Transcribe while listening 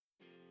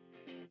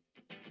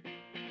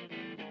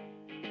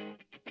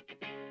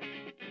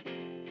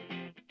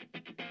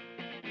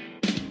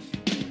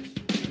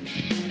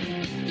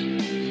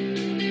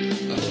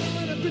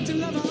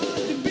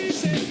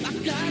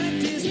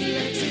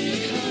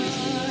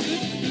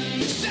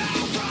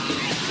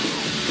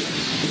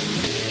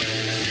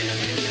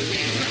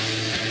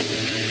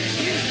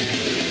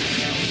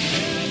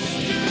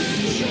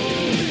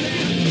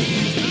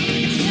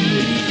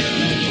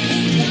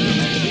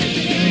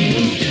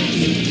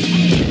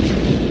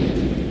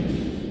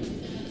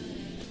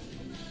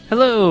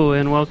Hello,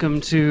 and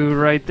welcome to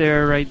Right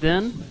There, Right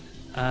Then,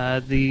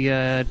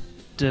 the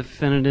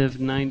definitive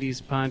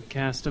 90s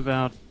podcast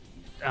about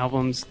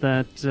albums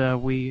that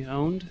we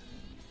owned.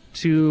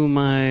 To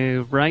my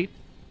right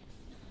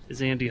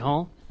is Andy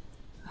Hall.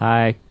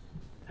 Hi.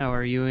 How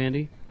are you,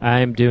 Andy?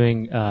 I'm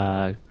doing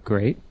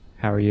great.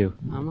 How are you?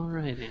 I'm all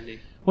right, Andy.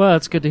 Well,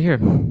 that's good to hear.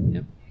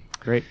 Yep.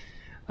 Great.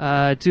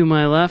 To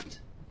my left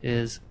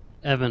is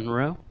Evan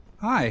Rowe.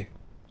 Hi.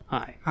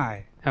 Hi.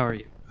 Hi. How are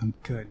you? I'm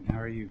good. How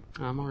are you?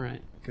 I'm all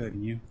right. Good.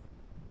 And you?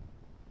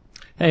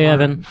 Hey,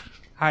 Evan.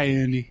 Hi,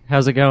 Andy.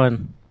 How's it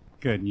going?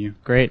 Good. And you?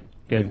 Great.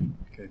 Good.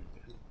 Good.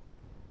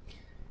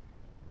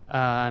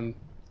 I'm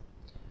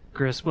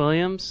Chris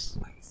Williams,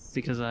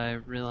 because I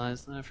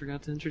realized that I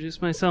forgot to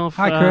introduce myself.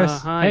 Hi,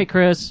 Chris. Hi. Hey,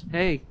 Chris.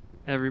 Hey,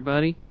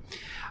 everybody.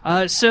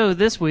 So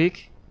this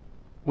week,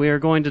 we are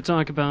going to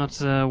talk about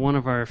one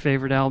of our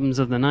favorite albums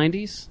of the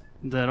 90s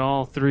that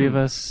all three of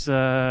us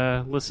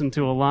listened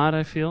to a lot,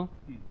 I feel.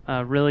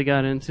 Really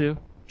got into.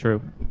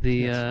 True.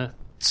 The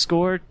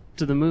score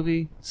to the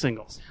movie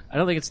Singles. I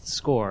don't think it's the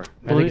score.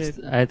 Well, I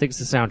think it's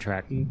the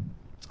soundtrack.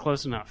 It's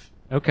close enough.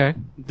 Okay.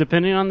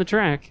 Depending on the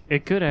track,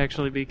 it could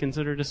actually be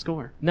considered a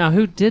score. Now,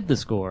 who did the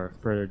score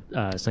for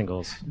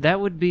Singles? That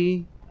would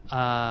be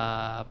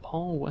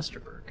Paul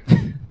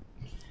Westerberg.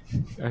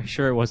 Are you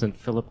sure it wasn't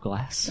Philip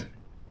Glass?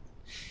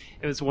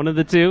 It was one of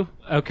the two.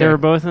 Okay. They were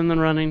both in the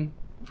running.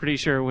 Pretty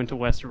sure it went to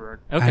Westerberg.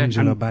 Okay.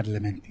 Angelo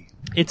Badalamenti.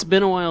 It's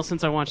been a while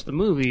since I watched the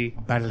movie,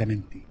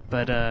 Badalamenti.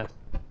 but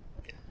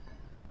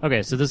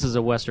Okay, so this is a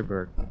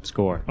Westerberg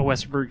score. a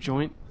Westerberg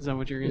joint? Is that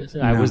what you're going to say?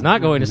 I was not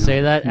going to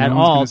say that No at one's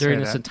all gonna say during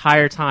this that.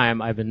 entire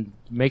time. I've been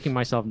making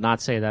myself not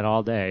say that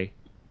all day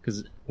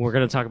because we're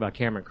going to talk about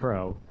Cameron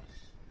Crowe.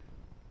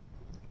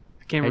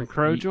 Cameron And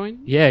Crowe y- joint?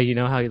 Yeah, you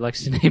know how he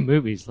likes to name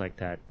movies like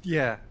that.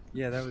 Yeah.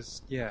 Yeah, that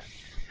was... Yeah.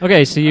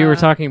 Okay, so you were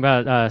talking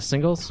about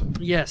Singles?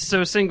 Yes,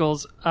 so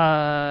Singles.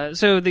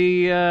 So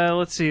the,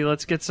 let's see,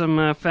 let's get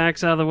some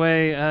facts out of the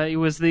way. It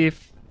was the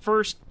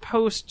first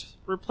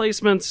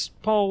post-replacements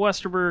Paul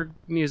Westerberg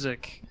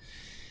music.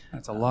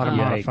 That's a lot of Yikes.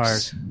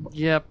 modifiers.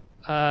 Yep.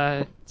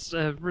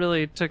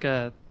 Really took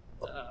a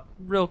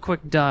real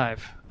quick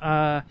dive.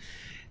 The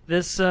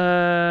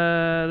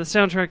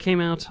soundtrack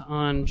came out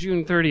on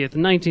June 30th,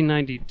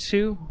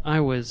 1992. I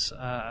was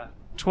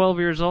 12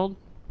 years old.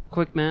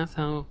 Quick math,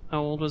 how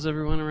old was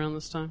everyone around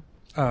this time?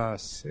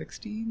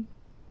 16?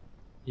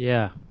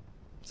 Yeah.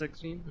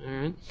 16? All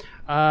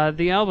right.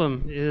 The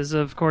album is,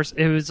 of course,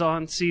 it was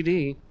on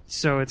CD,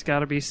 so it's got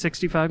to be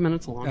 65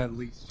 minutes long. At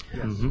least.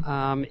 Yes.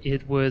 Mhm.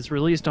 It was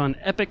released on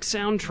Epic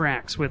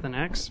Soundtracks with an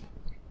X.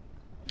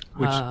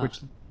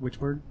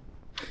 Which word?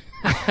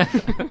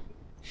 Epic.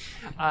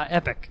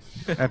 Epic.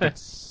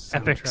 Epics.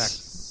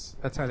 Soundtracks.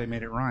 That's how they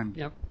made it rhyme.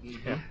 Yep.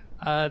 Yeah.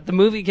 The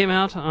movie came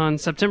out on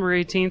September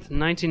 18th,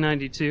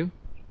 1992.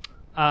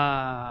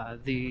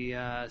 The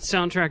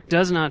soundtrack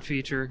does not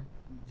feature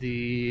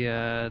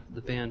the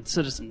band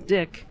Citizen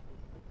Dick,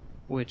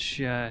 which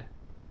That'd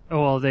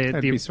they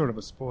be sort of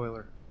a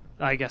spoiler.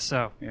 I guess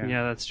so. Yeah.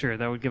 Yeah, that's true.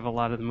 That would give a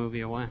lot of the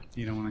movie away.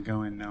 You don't want to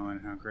go in knowing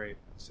how great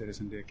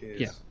Citizen Dick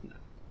is.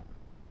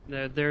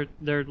 Yeah.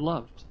 They're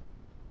loved.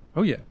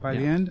 Oh, yeah. By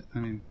the Yeah. end, I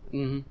mean...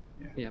 Mm-hmm.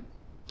 Yeah. Yep.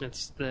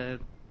 It's the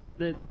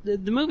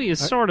movie is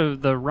sort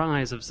of the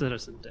rise of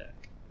Citizen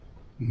Dick.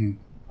 mhm.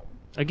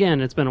 Again,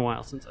 it's been a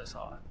while since I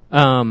saw it.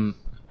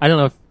 I don't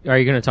know if are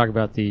you going to talk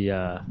about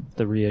the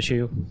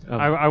reissue?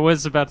 I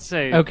was about to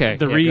say, Okay,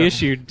 the yeah, go.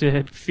 reissue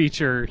did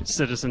feature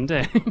Citizen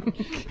Dick.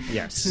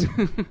 Yes.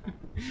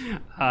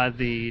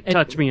 The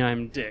Touch Me,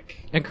 I'm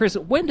Dick. And Chris,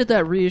 when did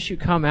that reissue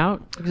come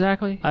out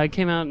exactly? It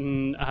came out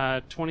in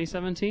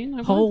 2017, I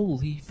believe.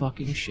 Holy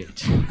fucking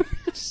shit.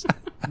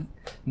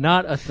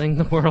 Not a thing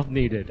the world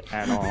needed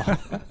at all.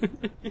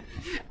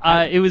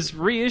 It was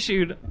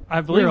reissued,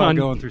 I believe, We're all on...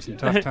 going through some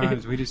tough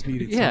times. We just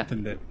needed Yeah.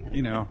 something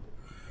that,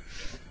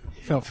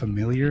 felt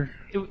familiar,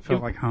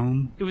 felt like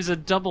home. It was a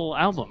double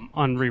album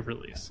on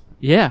re-release.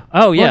 Yeah.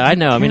 Oh, yeah, Well, I you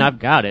know. I mean, can't- I've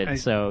got it. I-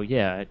 So,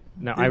 yeah.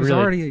 No, It I was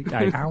really... already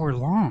an hour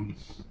long.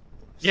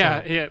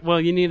 Yeah. Well,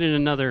 you needed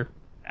another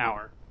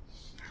hour.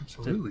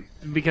 Absolutely.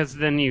 Because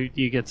then you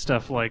get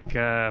stuff like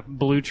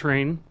Blue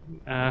Train.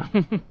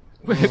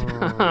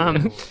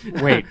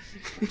 Wait,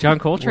 John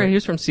Coltrane, he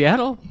was from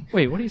Seattle?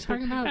 Wait, what are you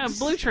talking about? Yeah,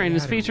 Blue Train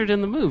is Seattle. featured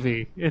in the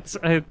movie. It's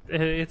an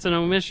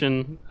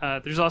omission.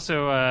 There's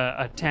also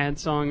a Tad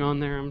song on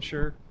there, I'm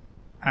sure.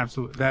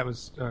 Absolutely. That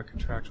was a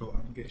contractual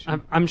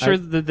obligation. I'm sure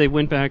that they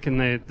went back and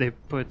they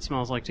put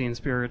Smells Like Teen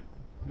Spirit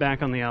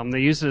back on the album. They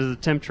used it as a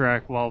temp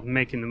track while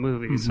making the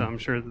movie, so I'm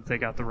sure that they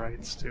got the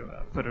rights to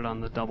put it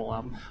on the double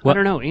album. Well- I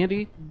don't know,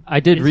 Andy?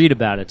 I did read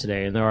about it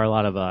today, and there are a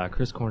lot of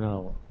Chris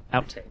Cornell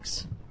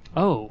outtakes.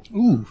 Oh,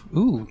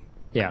 Ooh.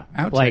 Yeah.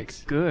 Outtakes.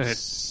 Like good.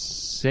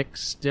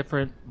 6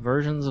 different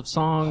versions of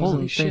songs Holy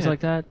and shit. things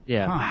like that.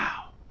 Yeah.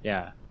 Huh.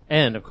 Yeah.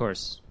 And, of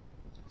course...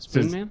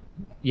 Spoon Man?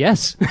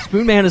 Yes,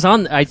 Spoon Man is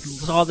on. I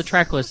saw the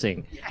track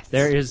listing.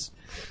 There is,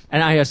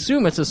 and I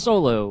assume it's a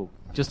solo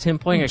Just him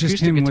playing Just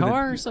acoustic him with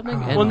guitar a- or something?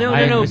 Oh. And Well, no,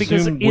 I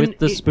because assume with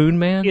the Spoon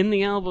Man? in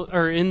the album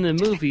or in the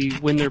movie,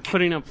 when they're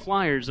putting up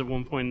flyers at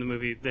one point in the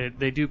movie,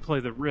 they do play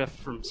the riff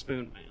from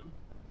Spoon Man.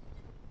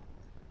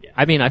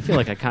 I mean, I feel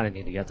like I kind of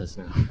need to get this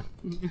now.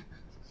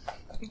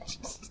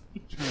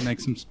 Trying to make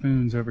some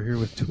spoons over here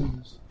with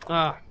tools.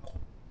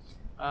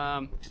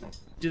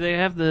 Do they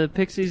have the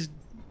Pixies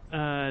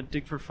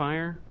 "Dig for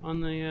Fire"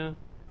 on the?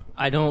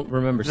 I don't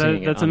remember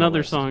seeing it. That's on the another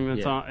list. song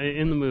that's Yeah.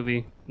 in the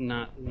movie,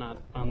 not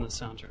on the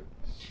soundtrack.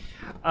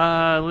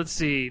 Let's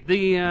see.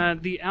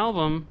 The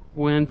album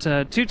went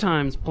 2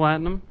 times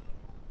platinum,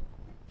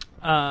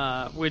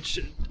 which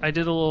I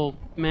did a little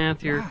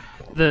math here.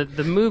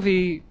 The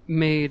movie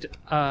made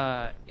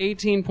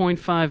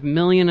 $18.5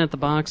 million at the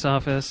box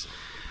office.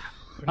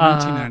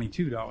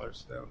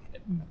 $1992 though.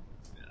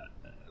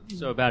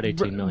 So about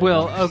 18 million.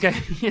 Well, okay,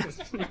 yes,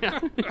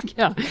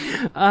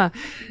 yeah.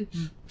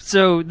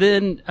 So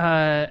then,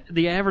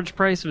 the average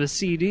price of a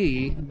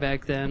CD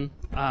back then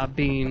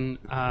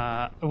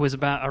was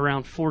about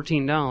around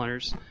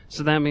 $14.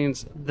 So that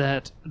means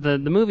that the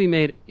movie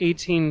made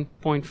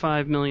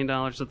 $18.5 million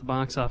at the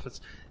box office.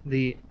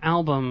 The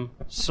album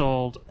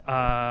sold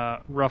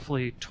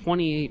roughly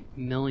 $28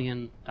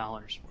 million.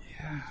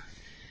 Yeah.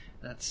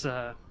 That's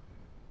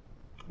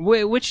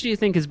which do you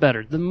think is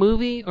better, the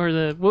movie or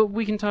the? Well,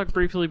 we can talk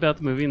briefly about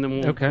the movie, and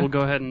then we'll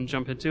go ahead and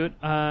jump into it.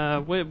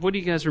 What do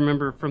you guys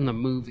remember from the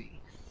movie?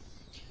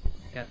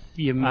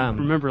 You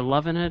remember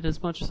loving it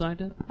as much as I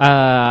did?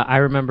 I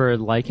remember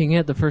liking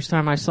it the first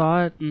time I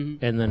saw it, Mhm.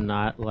 and then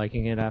not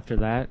liking it after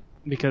that.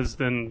 Because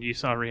then you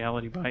saw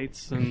Reality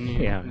Bites, and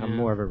Yeah, I'm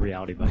more of a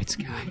Reality Bites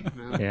guy.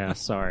 Yeah,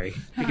 sorry.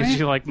 because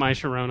you like My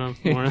Sharona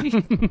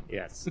more.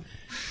 Yes.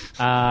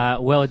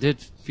 Well, it did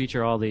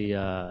feature all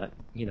the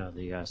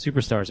the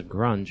superstars of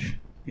grunge,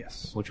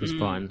 Yes. which was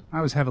fun.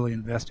 I was heavily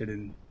invested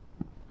in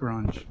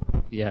grunge.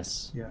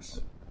 Yes, Yes.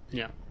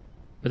 Yeah.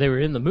 but they were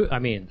in the movie. I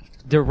mean,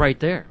 they're right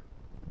there.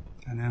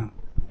 I know.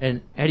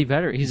 And Eddie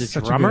Vedder, he's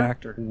Such a a drummer. good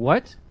actor.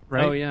 What?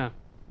 Right? Oh yeah.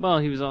 Well,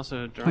 he was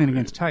also a drummer. Playing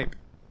against type.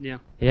 Yeah.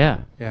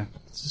 Yeah, Yeah.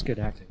 it's just good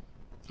acting.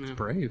 Yeah.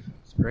 Brave.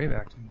 It's brave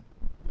acting.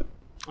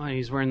 Oh,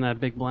 he's wearing that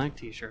big black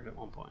T-shirt at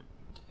one point.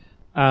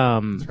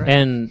 right.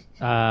 And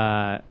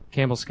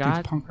Campbell Dude's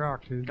Scott. punk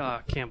rock, dude.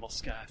 Campbell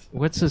Scott.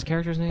 What's his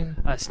character's name?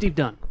 Steve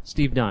Dunn.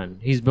 Steve Dunn.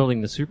 He's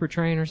building the super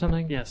train or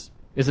something. Yes.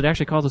 Is it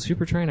actually called the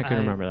super train? I couldn't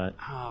remember that.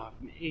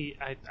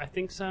 I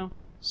think so.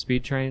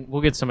 Speed train.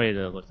 We'll get somebody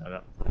to look that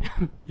up.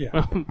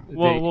 Yeah.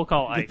 We'll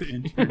call Ike. Get the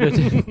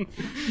intern.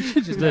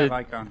 Just The- have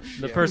icon.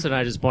 The Yeah. person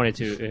I just pointed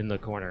to in the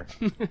corner.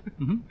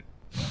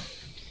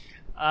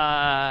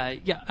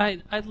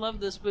 I love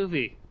this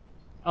movie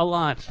a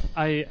lot.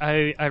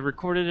 I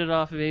recorded it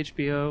off of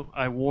HBO.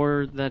 I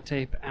wore that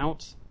tape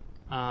out.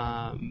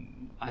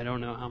 I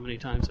don't know how many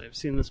times I've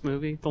seen this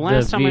movie. The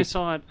last time I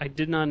saw it, I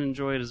did not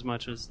enjoy it as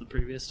much as the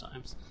previous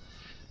times.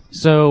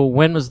 So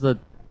when was the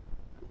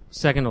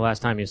second to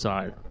last time you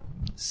saw it?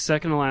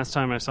 Second to last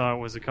time I saw it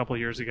was a couple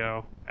years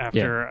ago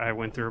after I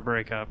went through a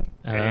breakup,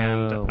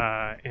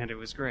 and it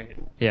was great.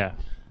 Yeah.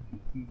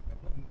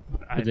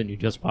 But then you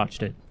just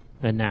watched it,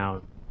 and now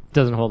it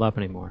doesn't hold up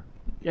anymore.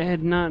 Yeah,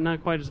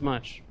 not quite as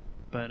much,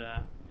 but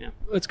yeah.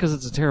 It's because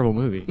it's a terrible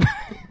movie.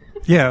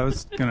 Yeah, I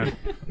was gonna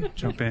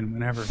jump in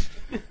whenever.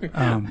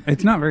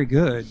 It's not very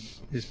good.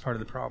 Is part of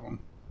the problem,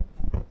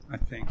 I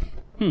think.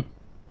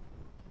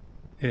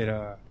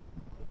 It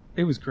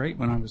was great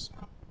when I was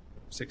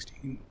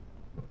 16,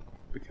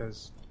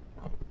 because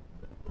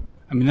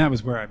I mean that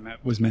was where I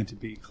was meant to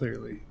be.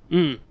 Clearly,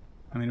 Mm.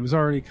 I mean it was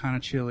already kind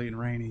of chilly and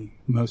rainy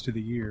most of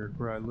the year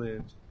where I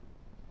lived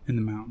in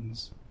the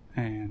mountains,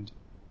 and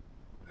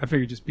I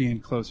figured just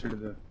being closer to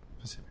the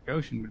Pacific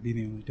Ocean would be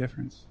the only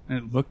difference.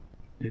 And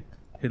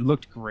it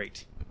looked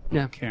great.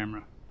 Yeah.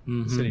 Camera.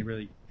 Mhm. The city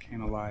really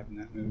came alive in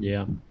that movie.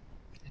 Yeah.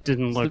 It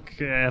didn't look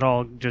at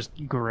all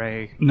just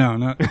gray. No,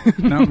 not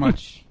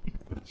much.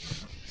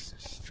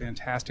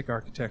 Fantastic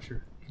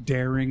architecture,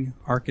 daring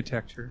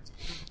architecture,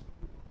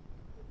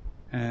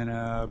 and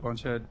a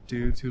bunch of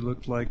dudes who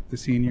looked like the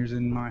seniors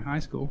in my high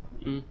school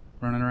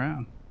running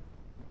around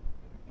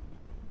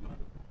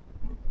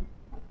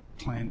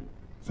playing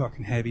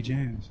fucking heavy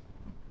jams.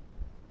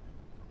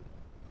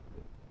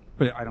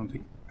 But I don't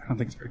think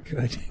it's very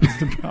good. Is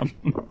the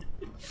problem.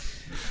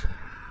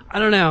 I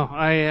don't know.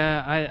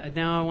 I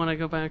now I want to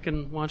go back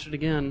and watch it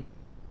again.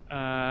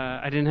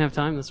 I didn't have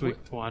time this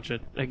week to watch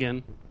it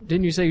again.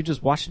 Didn't you say you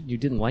just watched it? You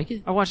didn't like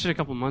it? I watched it a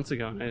couple months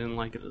ago and I didn't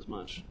like it as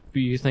much. Do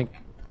you think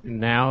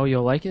now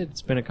you'll like it?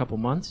 It's been a couple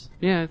months.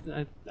 Yeah,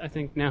 I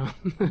think now.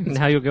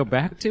 Now you'll go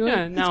back to it?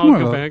 Yeah, now It's I'll more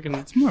go of a- back and.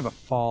 It's more of a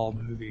fall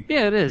movie.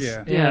 Yeah, it is.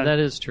 Yeah. Yeah, that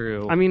is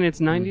true. I mean, it's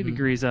 90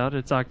 degrees out.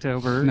 It's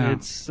October. No.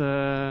 It's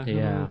Yeah.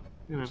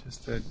 you know.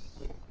 Just the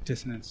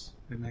dissonance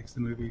that makes the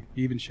movie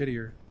even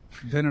shittier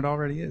than it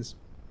already is,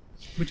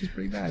 which is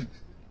pretty bad.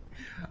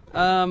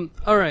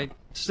 All right.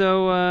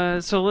 So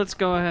let's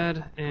go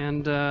ahead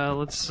and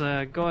let's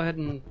go ahead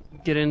and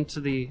get into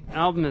the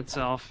album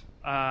itself.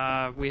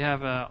 We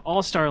have an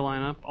all-star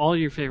lineup, all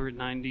your favorite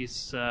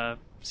 '90s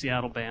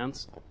Seattle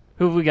bands.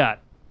 Who have we got?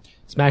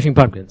 Smashing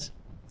Pumpkins.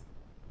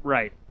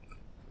 Right.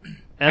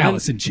 Evan?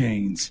 Alice in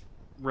Chains.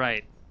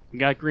 Right. You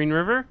got Green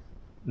River?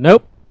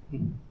 Nope.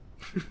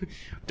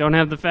 Don't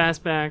have the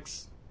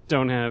Fastbacks.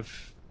 Don't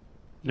have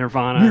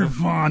Nirvana.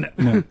 Nirvana.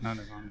 No, not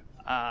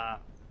Nirvana.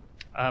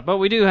 But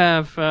we do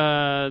have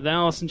the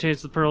Alice in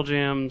Chains, the Pearl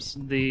Jams,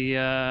 the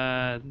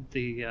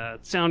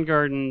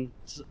Soundgarden,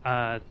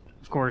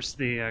 of course,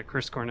 the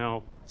Chris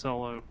Cornell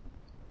solo,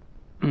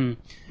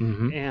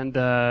 Mm-hmm. and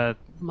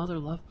Mother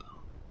Love Bone.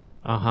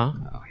 Uh-huh.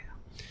 Oh yeah.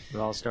 It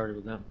all started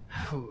with them.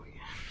 Oh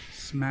yeah.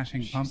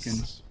 Smashing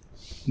Pumpkins.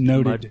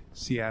 Noted Mud.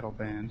 Seattle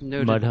band.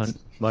 Noted. Mudhoney.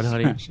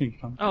 Smashing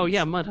Pumpkins. Oh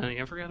yeah,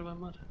 Mudhoney. I forgot about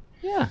Mudhoney.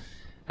 Yeah.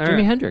 All Jimi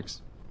right.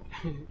 Hendrix.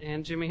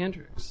 And Jimi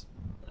Hendrix,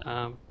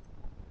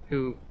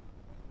 who,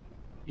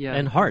 yeah,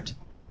 And Heart.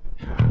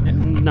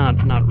 not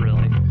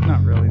really.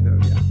 Not really, though,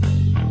 yeah.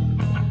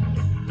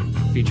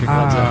 Featuring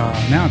Led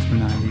Zeppelin. Now it's the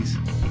 90s.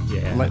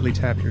 Yeah. Lightly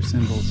tap your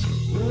cymbals.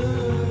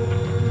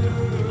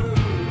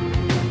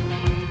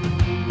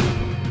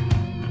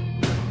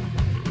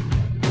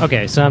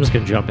 Okay, so I'm just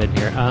going to jump in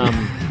here. Oh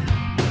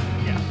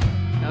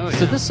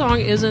So this song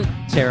isn't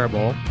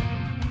terrible,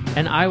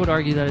 and I would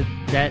argue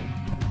that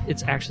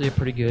it's actually a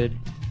pretty good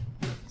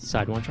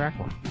side one track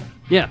one.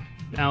 yeah,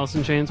 Alice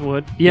in Chains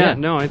would. Yeah, Yeah.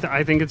 no,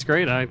 I think it's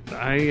great. I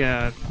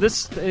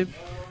was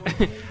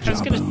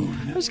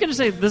gonna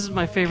say this is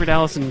my favorite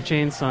Alice in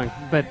Chains song,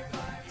 but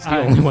It's the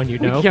only one you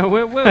know. Yeah,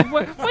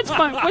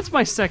 what's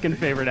my second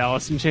favorite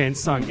Alice in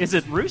Chains song? Is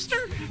it Rooster?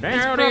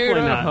 It's probably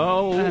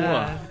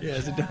not. Yeah,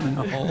 is it down in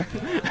the hole?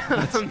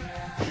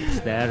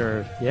 That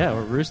or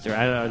Rooster.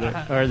 I don't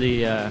know. Or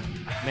the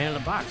Man in the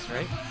Box,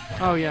 right?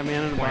 Oh yeah,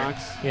 Man in the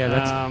Box. Yeah,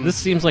 that's this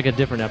seems like a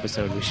different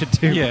episode we should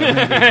do.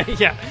 Yeah,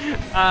 maybe.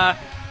 yeah.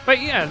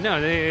 But yeah, no,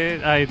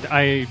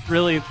 I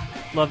really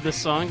love this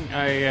song.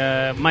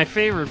 My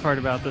favorite part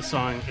about this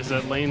song is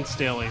that Lane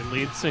Staley,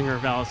 lead singer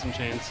of Alice in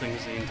Chains,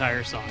 sings the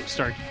entire song,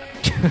 start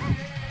to finish.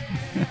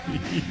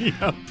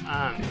 Yep.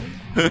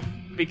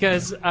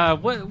 Because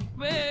why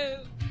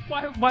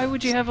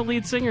would you have a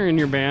lead singer in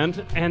your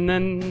band and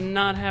then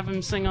not have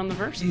him sing on the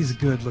verses? He's a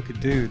good-looking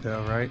dude,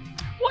 though, right?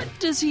 What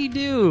does he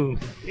do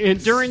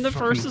during the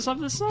verses of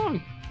the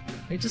song?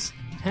 He just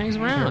hangs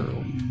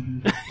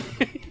around.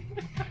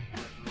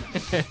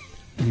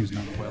 He was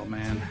not a well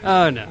man.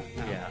 Oh no.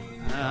 Yeah.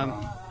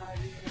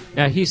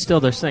 Yeah, he's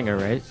still their singer,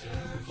 right?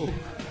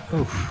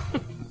 Oof.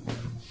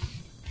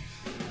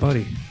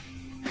 Buddy.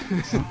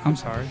 I'm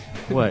sorry.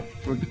 What?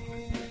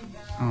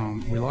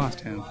 We lost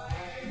him.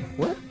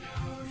 What?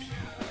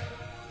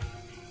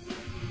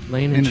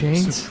 Lane In and a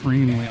Chains?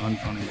 supremely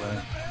unfunny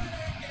way.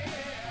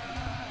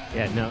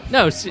 Yeah,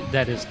 no, see,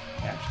 that is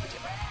actually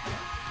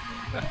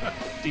terrible.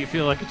 Do you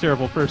feel like a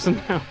terrible person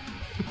now?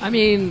 I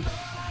mean,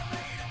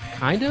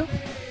 kind of.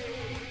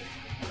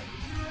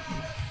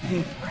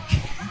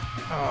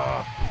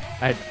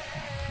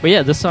 But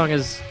yeah, this song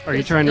is. Are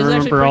you trying to is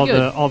actually remember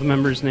pretty all the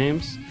members'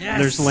 names? Yes.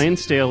 There's Lane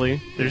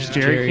Staley. There's Yeah.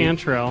 Jerry Jerry.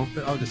 Cantrell.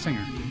 Oh, the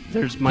singer.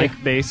 There's Mike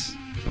Bass.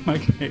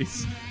 Mike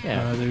Bass.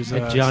 Yeah. There's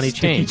And Johnny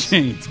Sticky Chains.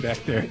 Chains back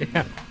there.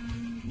 Yeah.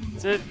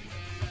 That's it.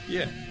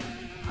 Yeah.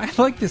 I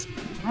like this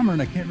drummer,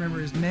 and I can't remember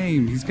his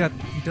name. He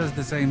does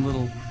the same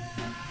little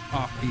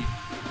offbeat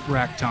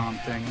rack tom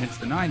thing. It's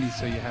the 90s,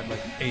 so you had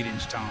like an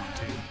 8-inch tom,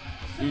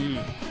 too.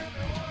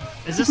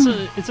 Is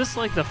this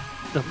like the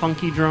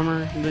funky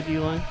drummer that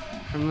you like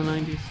from the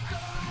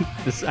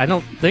 90s? I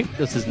don't think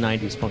this is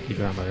 90s funky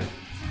drummer.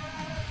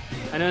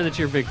 I know that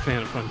you're a big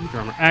fan of funky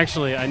drummer.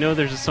 Actually, I know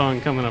there's a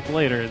song coming up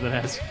later that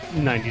has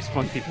 90s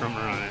funky drummer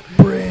on it.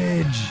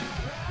 Bridge!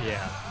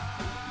 Yeah.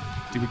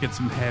 Do we get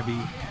some heavy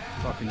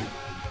fucking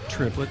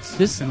triplets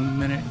This- in a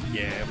minute?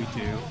 Yeah, we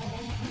do.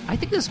 I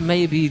think this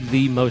may be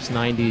the most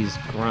 90s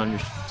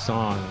grunge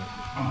song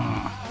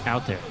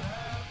out there.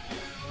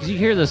 Because you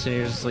hear this and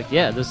you're just like,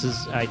 yeah,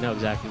 I know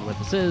exactly what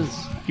this is.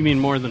 You mean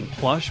more than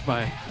Plush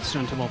by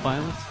Stone Temple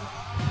Pilots?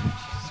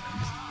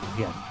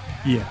 Yeah.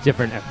 Yeah.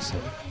 Different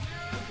episode.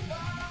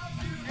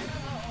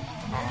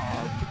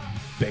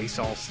 Bass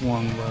all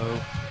slung low.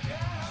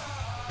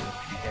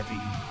 Heavy.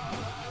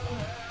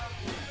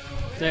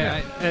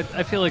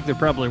 I feel like they're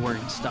probably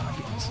wearing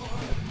stockings.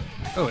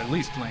 Oh, at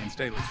least Lane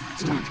Staley's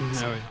wearing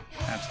stockings. No,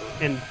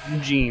 Absolutely.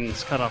 and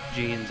jeans, cut off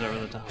jeans over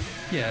the top.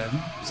 Yeah,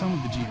 some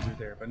of the jeans are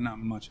there, but not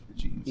much of the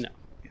jeans. No.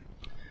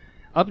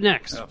 Up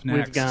next, Up we've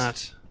next.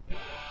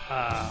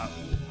 got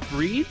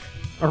Breathe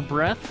or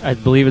Breath. I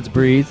believe it's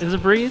Breathe. Is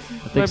it Breathe?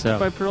 I think so.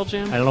 By Pearl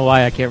Jam. I don't know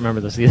why I can't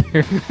remember this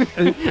either.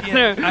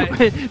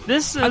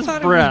 This I is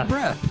thought Breath. it was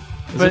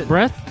breath. Is it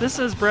Breath? This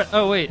says Breath.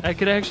 Oh wait, I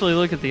could actually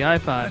look at the I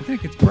iPod.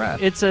 think it's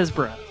breath. It says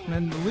Breath.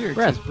 and the lyrics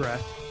Breath. is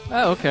breath.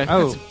 Oh okay.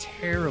 That's a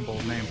terrible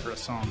name for a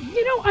song.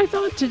 You know, I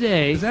thought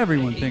today Because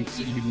everyone thinks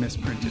that you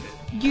misprinted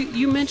it.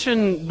 you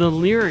mentioned the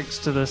lyrics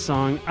to this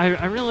song.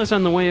 I realized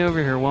on the way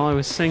over here while I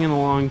was singing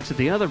along to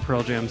the other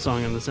Pearl Jam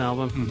song on this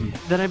album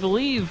that I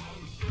believe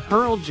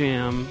Pearl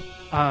Jam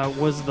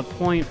was the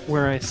point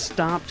where I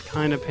stopped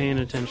kind of paying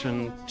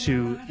attention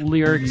to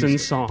lyrics and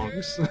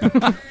songs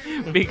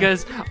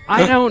because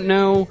I don't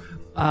know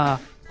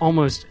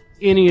almost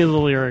any of the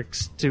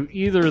lyrics to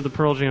either of the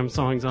Pearl Jam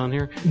songs on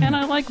here, and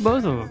I like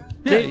both of them.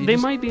 Yeah, They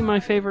might be my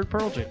favorite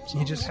Pearl Jam songs.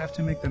 You just have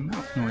to make the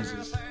mouth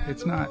noises.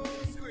 It's not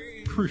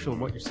crucial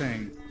what you're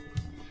saying.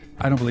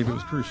 I don't believe it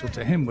was crucial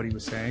to him what he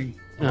was saying.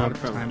 A lot of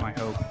the probably. time, I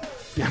hope.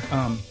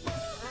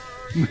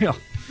 Well,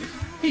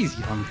 he's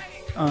young.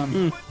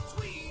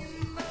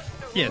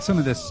 Yeah, some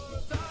of this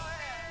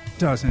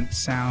doesn't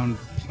sound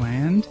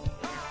planned.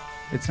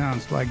 It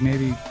sounds like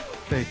maybe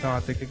they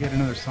thought they could get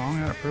another song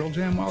out of Pearl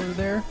Jam while they're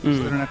there, so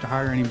they don't have to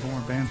hire any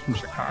more bands from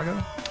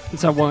Chicago.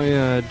 Is that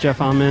why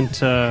Jeff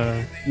Ament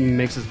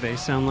makes his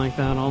bass sound like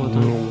that all the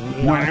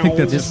time? Well, I think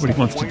that's just what he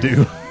wants to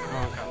do.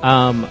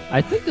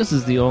 I think this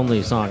is the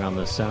only song on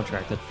this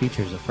soundtrack that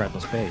features a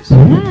fretless bass.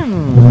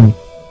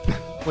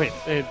 Wait,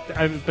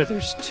 but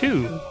there's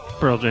 2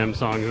 Pearl Jam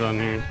songs on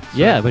here.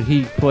 Yeah, but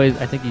he plays.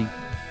 I think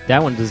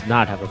that one does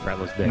not have a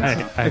fretless bass.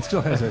 It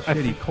still has a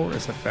shitty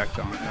chorus effect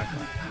on it.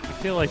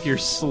 I feel like you're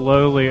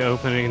slowly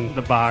opening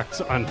the box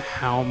on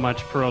how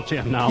much Pearl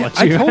Jam knowledge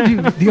I you told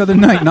you the other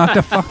night not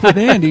to fuck with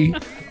Andy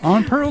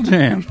on Pearl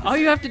Jam. All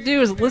you have to do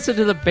is listen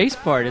to the bass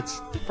part. It's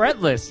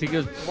fretless. He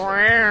goes.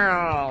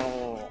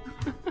 Wow.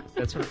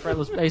 That's what a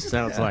fretless bass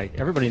sounds like.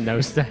 Everybody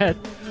knows that.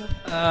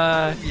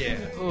 Yeah.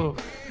 Oh.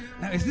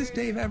 Now, is this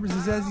Dave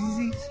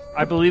Abruzzese?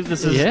 I believe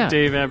this is Yeah.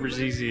 Dave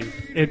Abruzzese.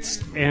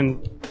 It's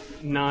and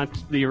not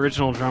the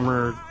original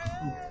drummer,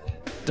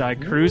 Die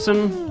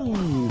Cruisen.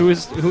 Who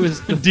is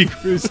the D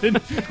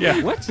Cruisen?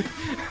 Yeah. What?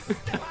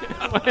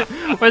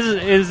 What is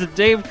it? Is it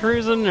Dave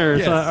Cruisen or?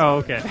 Yes. Oh,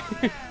 okay.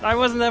 I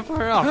wasn't that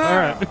far off. All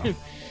right.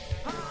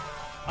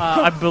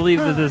 I believe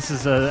that this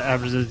is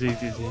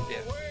Abruzzese.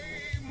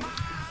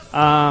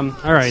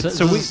 All right.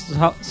 So we this is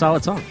a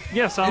solid song.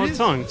 yeah, solid It is.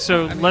 song.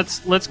 So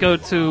let's go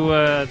to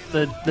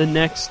the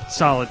next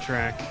solid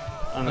track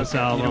on this You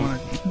album.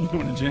 don't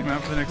want to jam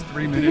out for the next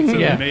 3 minutes of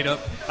Yeah. made up.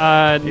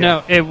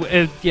 No,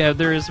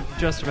 there is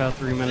just about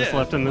 3 minutes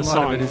left in this a lot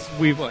song. Of it is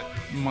We've what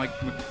Mike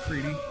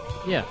McCready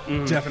Yeah.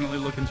 definitely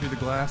looking through the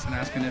glass and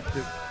asking if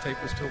the tape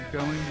was still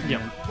going. And Yep.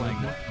 then playing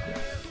it.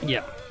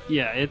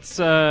 yeah. It's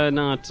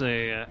not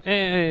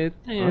a.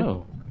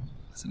 Oh.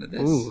 Listen to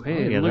this. Ooh,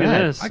 hey, Look at look at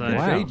that. this. I could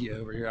Wow. fade you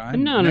over here.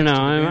 I'm No. next to the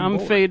I'm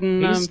damn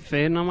fading. He's- I'm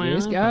fading on my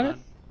he's iPod. got it.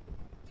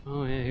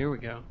 Oh yeah, here we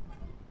go.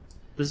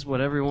 This is what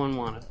everyone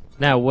wanted.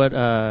 Now what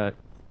are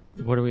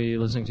we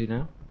listening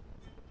to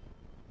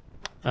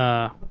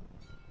now?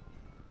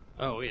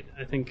 Oh wait,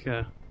 I think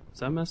is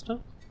that messed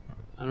up?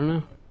 I don't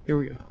know. Here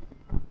we go.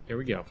 Here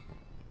we go.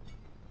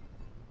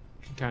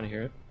 Can kind of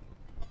hear it.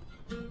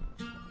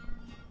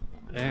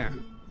 There.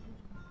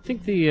 I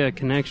think the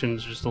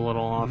connection's just a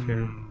little off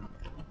here.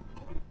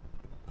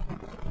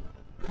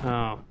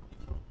 Oh.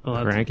 Well,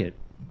 that's- Crank it.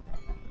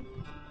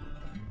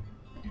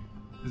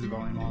 Is the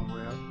volume all the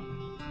way up?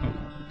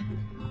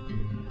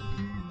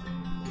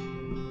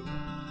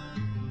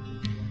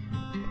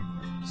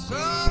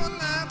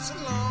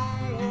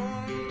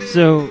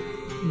 So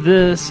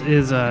this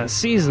is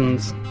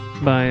Seasons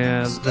by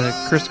the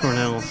Chris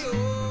Cornells.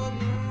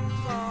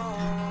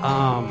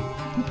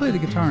 Who played the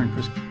guitar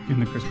in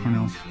the Chris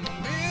Cornells?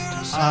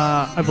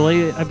 I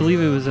believe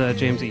it was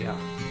James Iha.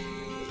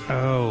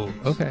 Oh,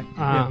 okay.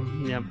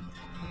 Yep.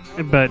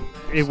 But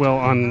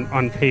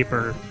on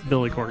paper,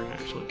 Billy Corgan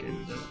actually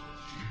came to do it.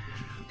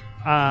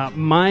 I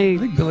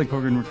think Billy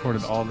Corgan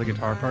recorded all the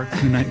guitar parts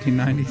in the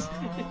 1990s.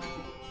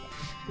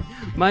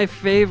 My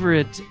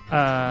favorite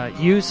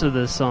use of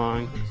this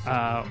song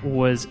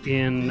was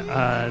in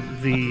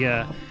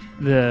the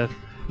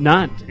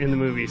not in the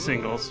movie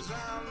Singles,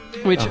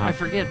 which I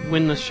forget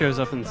when this shows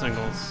up in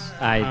Singles.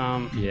 I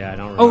don't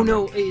remember. Oh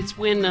no, it's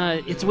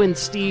when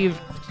Steve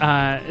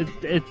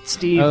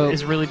Steve Oh.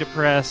 is really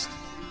depressed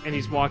and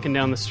he's walking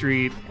down the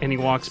street and he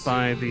walks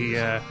by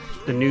the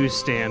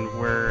newsstand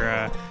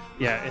where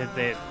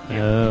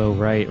Oh,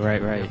 right.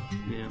 yeah.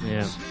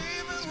 Yeah.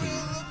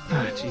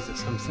 Ah,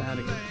 Jesus, I'm sad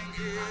again.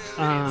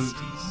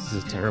 This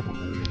is a terrible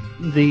movie.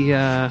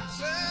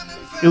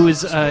 It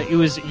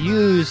was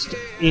used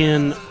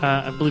in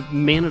I believe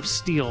Man of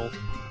Steel.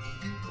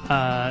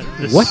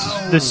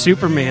 The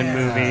Superman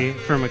movie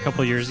from a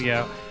couple years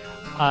ago.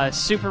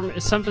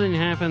 Something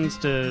happens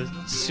to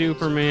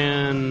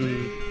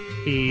Superman.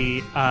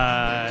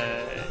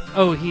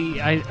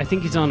 I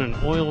think he's on an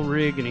oil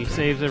rig and he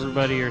saves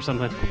everybody or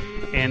something.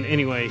 And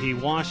anyway, he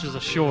washes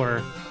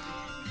ashore.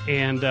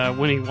 And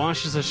when he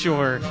washes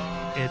ashore,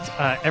 it's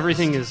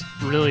everything is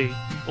really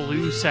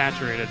blue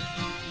saturated.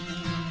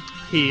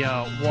 He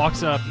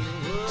walks up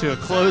to a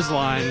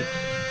clothesline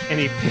and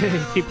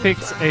he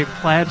picks a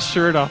plaid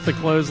shirt off the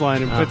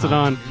clothesline and puts it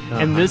on.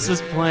 And this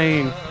is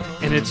playing,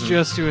 and it's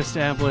just to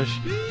establish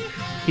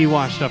he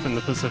washed up in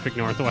the Pacific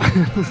Northwest.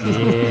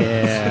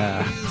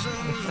 Yeah.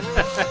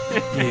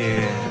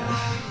 Yeah.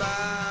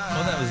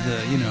 Well, that was the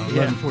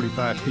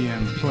 11:45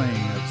 p.m. playing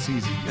of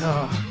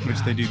CZ, which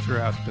they do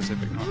throughout the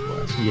Pacific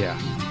Northwest. Yeah.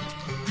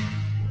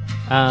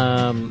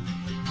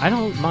 I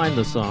don't mind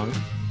the song.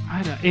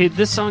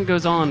 This song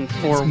goes on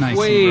for It's nice he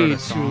way wrote a too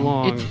song.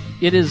 long.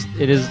 It is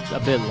a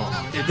bit long.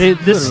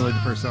 This Literally the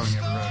first song you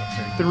ever wrote, I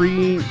think.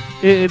 3.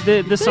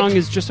 This song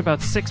is just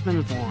about 6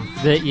 minutes long.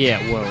 Yeah,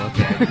 whoa,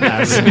 okay.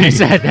 I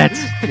said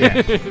that's,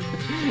 yeah.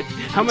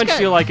 How much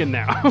do you like it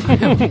now?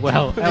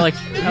 Well, I like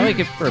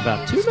it for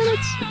about 2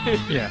 minutes.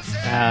 Yes.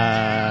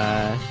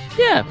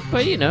 Yeah,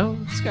 but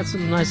it's got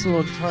some nice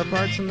little guitar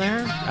parts in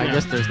there. I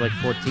guess there's like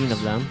 14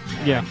 of them.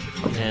 Yeah.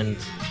 And,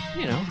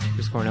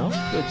 Chris Cornell,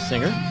 good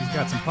singer. He's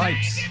got some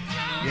pipes.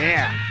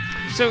 Yeah.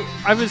 So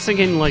I was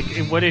thinking, like,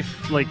 what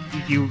if, like,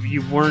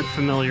 you weren't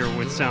familiar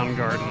with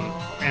Soundgarden,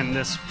 and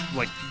this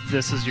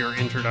is your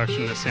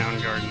introduction to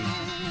Soundgarden,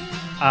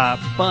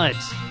 but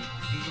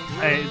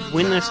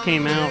when this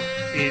came out,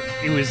 it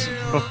was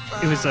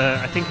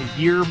I think a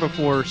year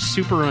before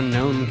Super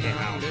Unknown came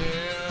out,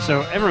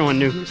 so everyone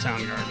knew who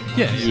Soundgarden was.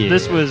 Yeah.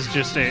 This was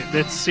just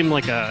this seemed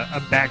like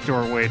a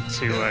backdoor way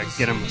to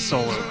get him a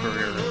solo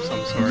career of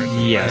some sort.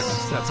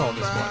 Yes. That's all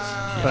this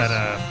was. But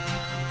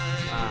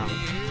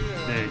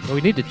Well,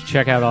 we need to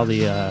check out all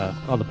the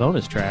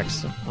bonus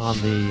tracks on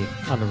the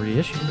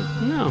reissue.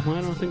 no,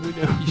 I don't think we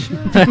do.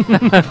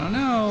 Oh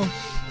no.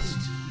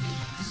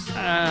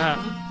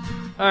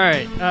 All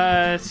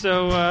right.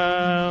 So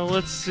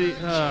let's see.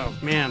 Oh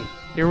man,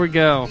 here we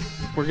go.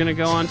 We're gonna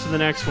go on to the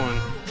next one.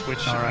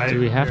 Which All right. Do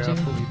we have here, to?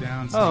 I'll pull you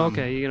down some. Oh,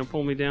 okay. You're gonna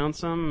pull me down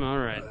some. All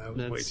right. That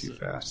was way too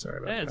fast. Sorry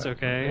about That's that.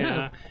 okay.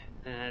 Yeah.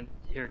 And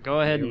here, go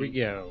ahead. Here and, we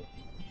go.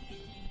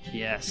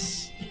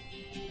 Yes.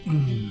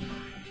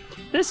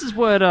 This is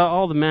what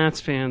all the Mats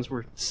fans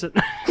were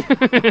sitting.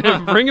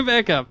 Bring it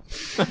back up.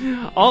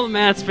 All the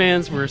Mats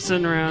fans were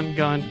sitting around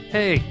going,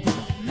 "Hey,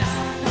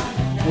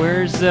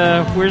 where's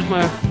my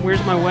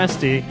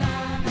Westie?"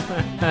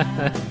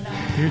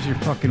 Here's your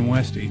fucking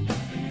Westie.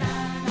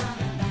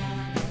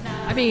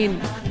 I mean,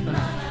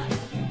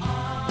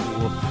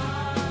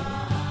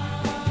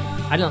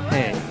 I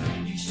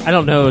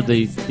don't know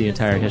the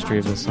entire history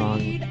of the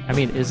song. I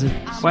mean, is it?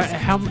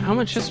 How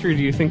much history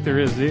do you think there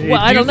is? Well,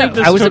 I do you don't think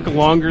know. This took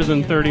longer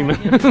than 30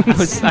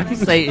 minutes. I would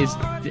say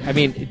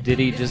did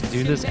he just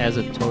do this as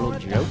a total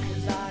joke?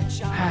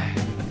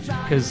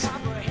 Because,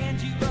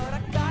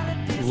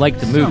 like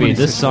the movie, many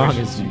this song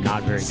is situations.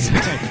 not very good.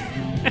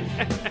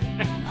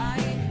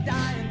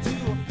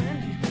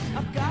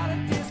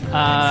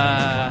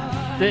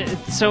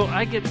 So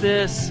I get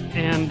this,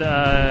 and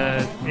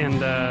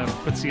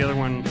what's the other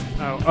one?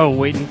 Oh,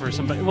 Waiting for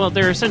Somebody. Well,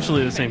 they're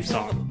essentially the same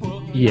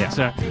song. Yeah.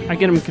 So I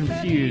get them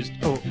confused.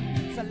 Oh,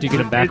 Do you get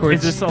them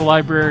backwards? Is this a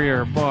library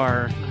or a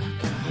bar?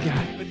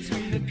 God.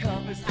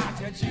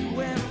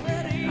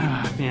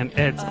 Ah, man,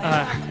 it's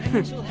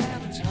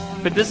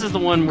but this is the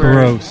one where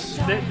Gross.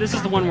 This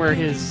is the one where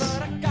his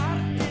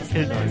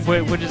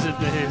what is it?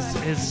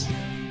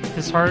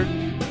 His heart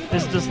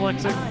is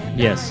dyslexic.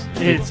 Yes.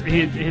 It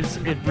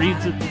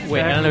reads it.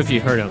 Wait, I don't know if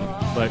you heard him,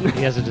 but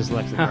he has a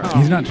dyslexic heart.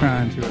 He's not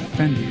trying to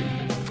offend you.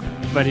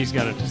 But he's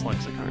got a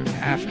dyslexic heart.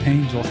 Half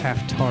angel,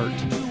 half tart.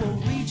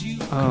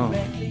 Oh.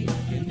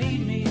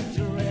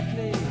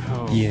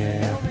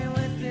 Yeah.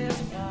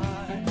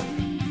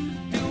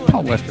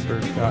 Paul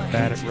Westerberg got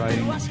bad at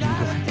writing. It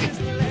seems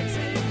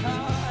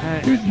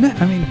like. Dude, no,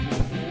 I mean,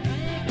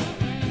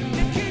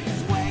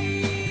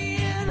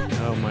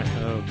 Oh my!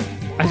 Oh.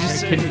 I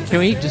just Can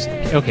we just?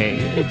 Okay,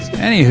 it's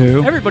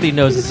anywho, everybody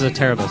knows this is a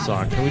terrible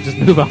song. Can we just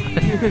move on?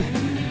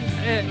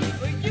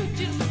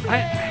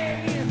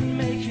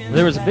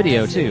 There was a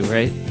video too,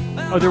 right?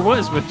 Oh, there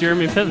was with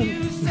Jeremy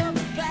Piven.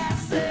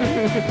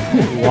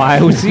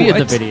 Why was he in the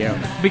What? video?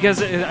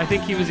 Because I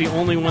think he was the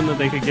only one that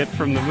they could get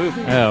from the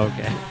movie. Oh,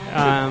 okay.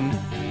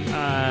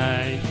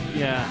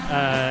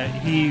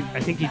 I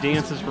think he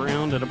dances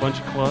around at a bunch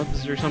of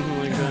clubs or something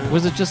like that.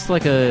 Was it just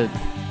like a?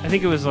 I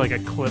think it was like a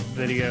clip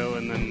video,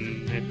 and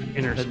then it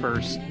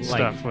interspersed Like-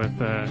 stuff with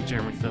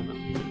Jeremy Piven.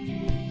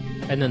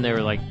 And then they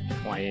were like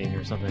playing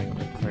or something,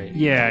 right?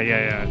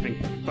 Yeah. I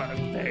think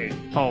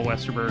Paul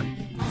Westerberg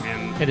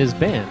and And his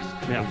band.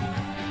 yeah.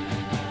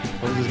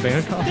 What was his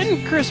band called?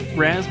 Didn't Chris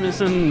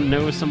Rasmussen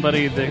know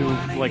somebody who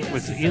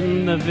was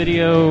in the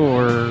video,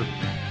 or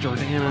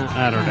Jordana?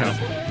 I don't know.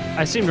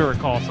 I seem to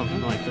recall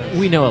something like this.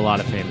 We know a lot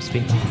of famous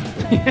people.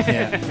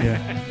 yeah.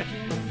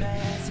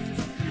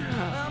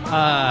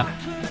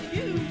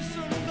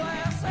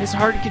 His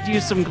heart could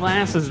use some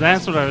glasses.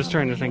 That's what I was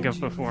trying to think of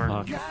before.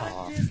 Fuck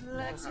off.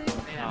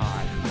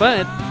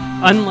 But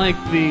unlike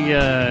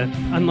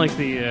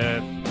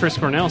the Chris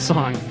Cornell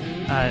song,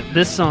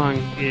 this song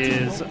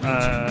is it's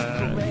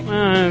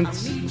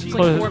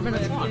like 4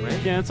 minutes long,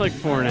 right? Yeah, it's like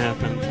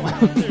 4.5 minutes long.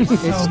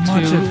 So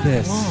much too of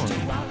this. long.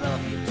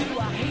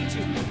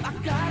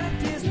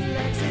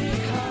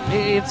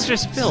 It's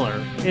just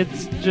filler.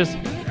 It's just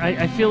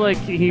I feel like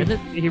he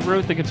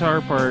wrote the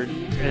guitar part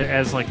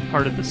as like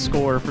part of the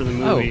score for the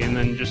movie, and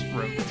then just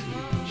wrote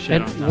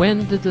shit on top. And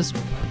when did this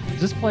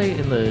play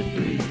in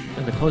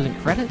the closing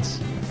credits,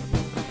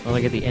 or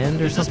like at the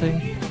end or something?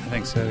 I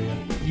think so. Yeah.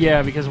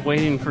 Yeah, because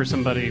Waiting for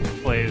Somebody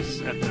plays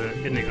in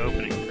the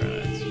opening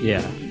credits.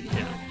 Yeah.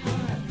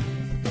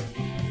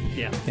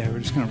 Yeah. Yeah. We're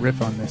just gonna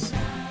riff on this.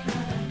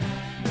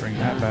 Bring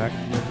that back.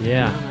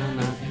 Yeah.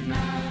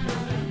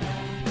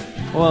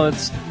 Well,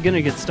 it's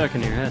gonna get stuck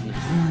in your head.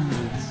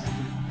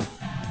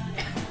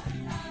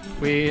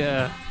 We,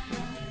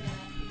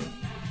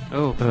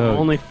 Oh.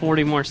 only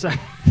 40 more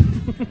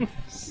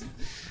seconds.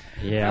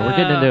 Yeah, we're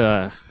getting into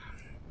a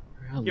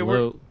Yeah,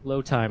 we're-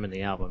 low time in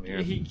the album here.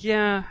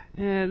 Yeah,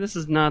 this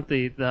is not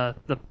the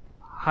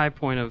high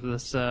point of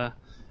this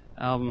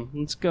album.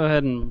 Let's go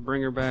ahead and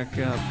bring her back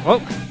up.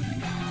 Oh!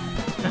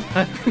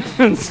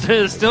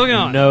 Still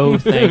going. No,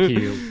 thank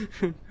you.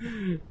 All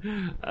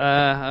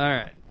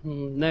right.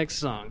 Next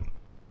song.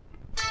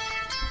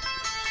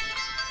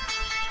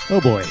 Oh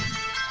boy.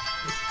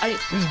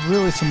 There's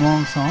really some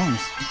long songs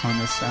on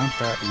this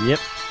soundtrack. Yep.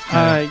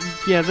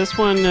 Yeah, this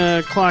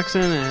one clocks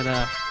in at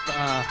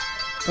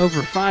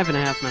over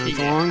 5.5 minutes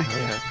long.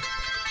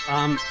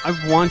 I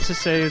want to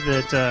say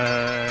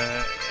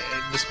that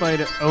despite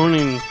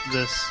owning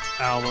this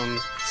album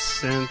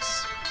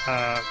since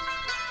I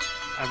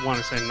want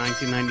to say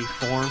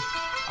 1994,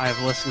 I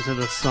have listened to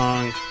this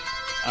song,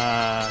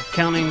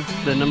 counting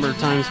the number of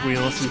times we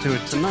listened to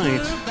it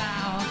tonight,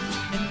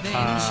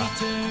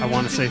 I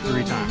want to say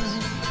 3 times.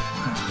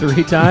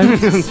 3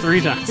 times?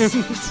 3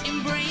 times.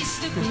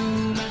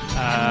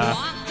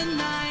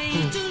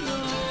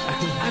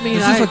 I mean,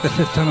 This is like the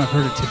 5th time I've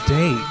heard it to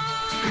date.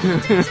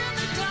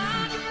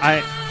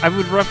 I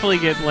would roughly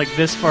get like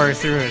this far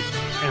through it,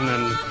 and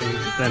then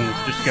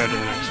just go to the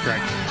next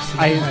track.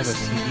 I had a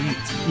CD.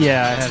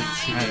 Yeah, I had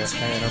I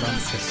had it on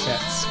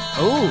cassettes.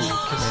 Oh,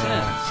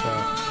 cassette.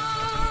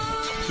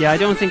 Yeah, I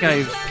don't think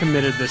I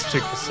committed this to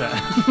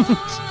cassette.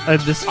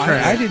 This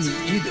track. I didn't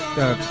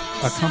either.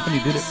 A company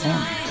did it for me.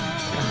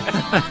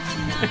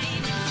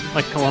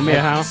 Like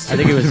Columbia House. I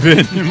think it was.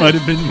 It might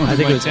have been one I of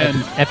think my it was 10.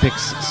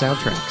 Epic's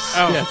soundtracks.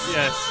 Oh, Yes.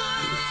 yes.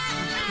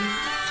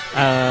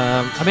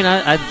 I mean,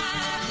 I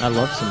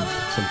love some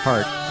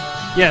Heart.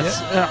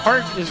 Yes,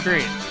 Heart is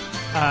great.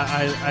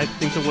 I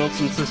think the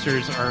Wilson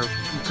sisters are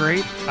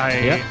great.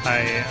 I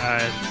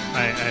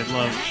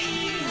love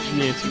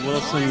Nancy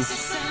Wilson.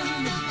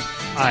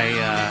 I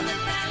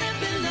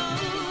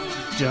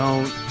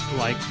don't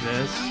like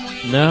this.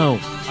 No.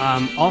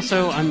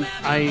 Also,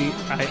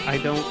 I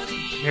don't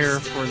care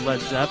for Led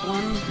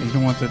Zeppelin. You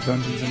don't want the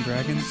Dungeons and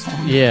Dragons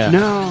song? Yeah.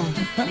 No.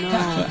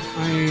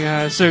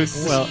 So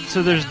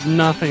there's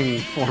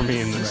nothing for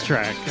me in this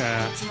track.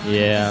 Yeah.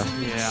 Yeah.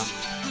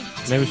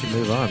 Maybe we should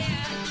move on.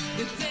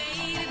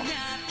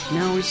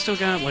 No, we still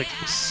got like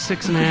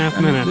 6.5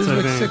 minutes. There's I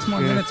like think. 6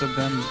 more Yeah. minutes of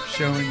them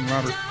showing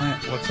Robert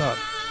Plant what's up.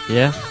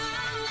 Yeah.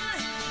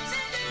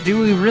 Do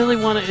we really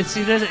want to?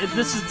 See,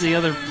 this is the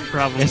other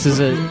problem. This is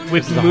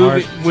with the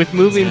moving hard- with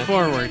moving Yeah.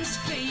 forward.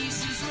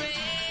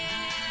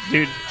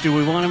 Dude, do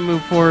we want to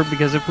move forward?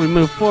 Because if we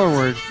move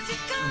forward,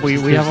 we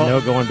There's have no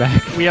going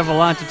back. we have a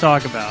lot to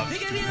talk about.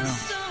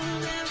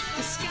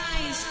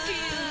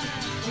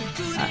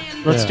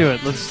 Let's Yeah. do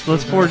it.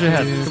 Let's forge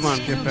ahead. Come on,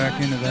 Get back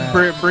into that.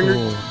 bring her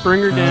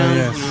Oh, down,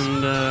 yes.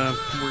 and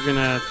we're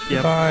gonna. Yep.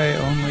 Goodbye,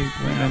 only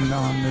women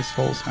on this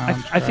whole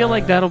soundtrack. I feel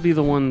like that'll be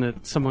the one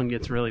that someone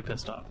gets really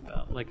pissed off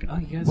about. Like, oh,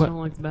 you guys What? don't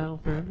like the Battle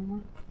for Evermore?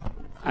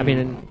 I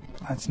mean,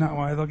 That's not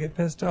why they'll get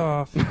pissed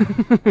off.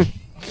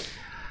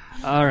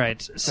 All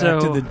right, so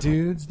Back to the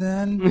dudes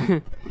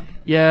then?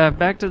 yeah,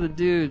 back to the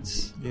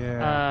dudes.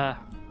 Yeah.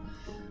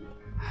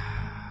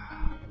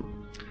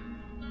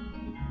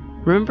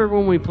 Remember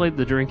when we played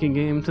the drinking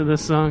game to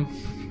this song?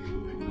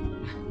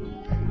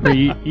 Where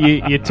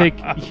you take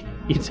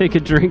a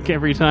drink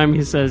every time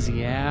he says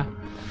yeah.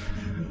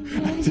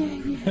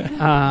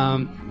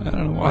 I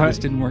don't know why this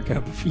didn't work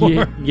out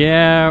before.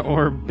 Yeah,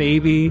 or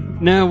baby.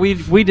 No, we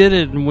did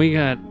it and we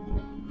got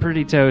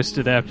pretty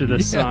toasted after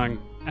this Yeah. song.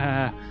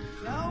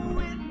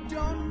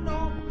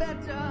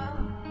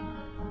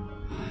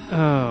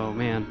 Oh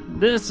man,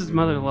 this is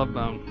Mother Love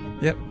Bone.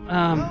 Yep.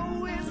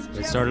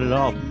 it started it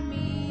all.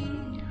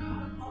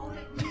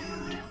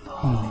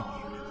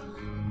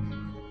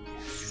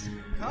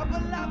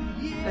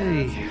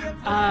 Hey,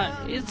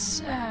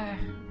 it's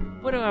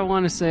what do I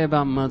want to say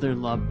about Mother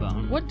Love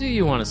Bone? What do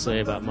you want to say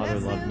about Mother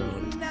Love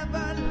Bone?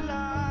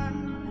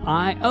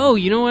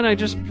 You know what? I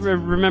just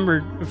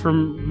remembered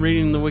from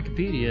reading the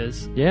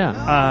Wikipedias Yeah.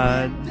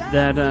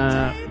 that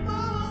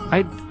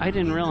I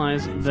didn't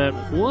realize that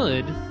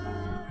Wood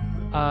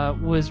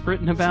was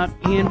written about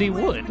Andy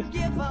Wood.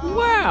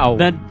 Wow.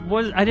 That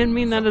was I didn't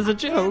mean that as a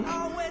joke.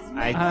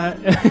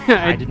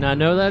 I did not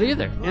know that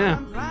either. Yeah,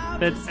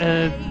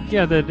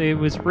 that it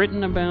was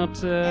written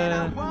about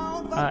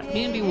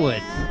Andy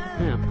Wood.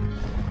 Yeah.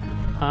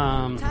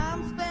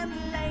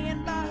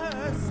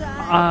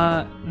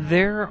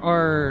 There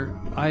are,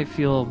 I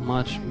feel,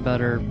 much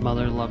better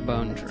Mother Love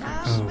Bone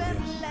tracks. Oh,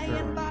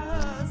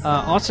 yes.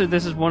 Also,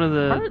 this is one of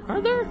the.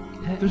 Are there?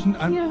 Yeah.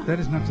 That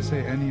is not to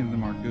say any of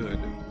them are good.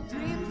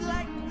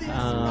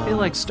 I feel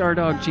like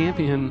Stardog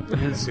Champion.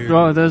 Dude.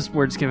 Oh, those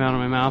words came out of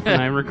my mouth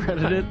and I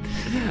regretted it.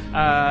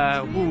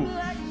 When he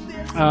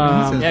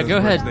says yeah, those go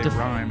words, ahead. They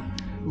rhyme.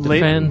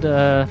 Defend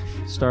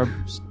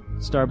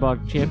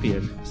Starbuck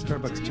champion.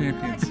 Starbucks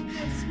champions.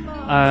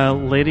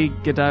 Lady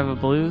Godiva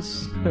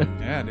Blues.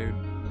 Yeah, dude.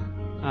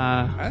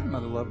 I had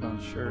Mother Love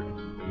Bone shirt.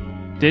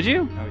 Did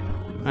you?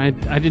 Oh, yeah.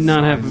 I did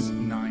not have. Size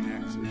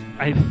 9X.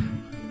 I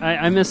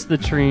I missed the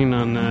train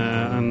on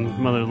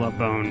Mother Love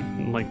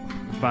Bone. Like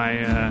by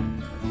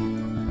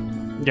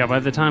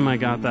the time I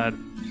got that,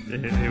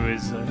 it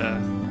was.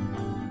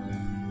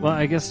 Well,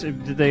 I guess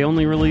did they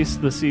only release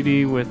the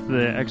CD with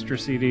the extra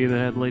CD that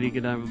had Lady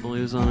Godiva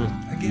Blues on it?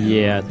 Again,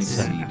 Yeah, I think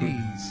so.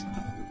 CDs.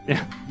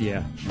 Yeah.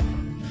 Yeah.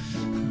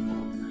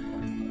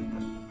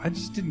 I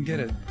just didn't get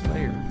a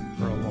player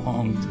for a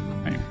long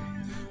time.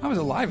 I was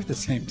alive at the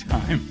same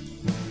time.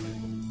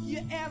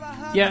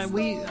 Yeah,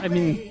 I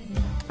mean,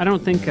 I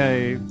don't think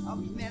I.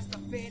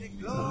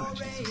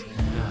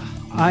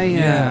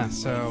 Yeah.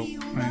 So, I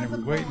mean, are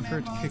we waiting for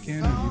it to kick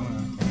in, or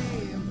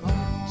do you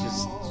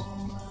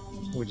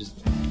want We just.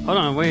 Hold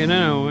on, wait,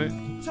 no. Wait.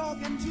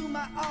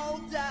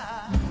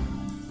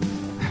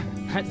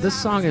 This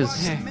song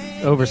is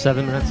over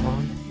 7 minutes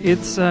long.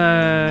 It's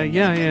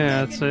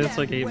it's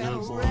like 8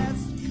 minutes long.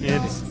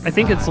 I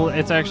think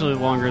it's actually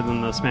longer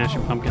than the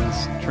Smashing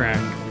Pumpkins track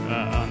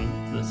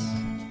on this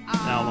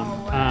album.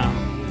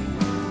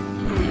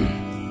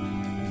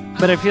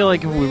 But I feel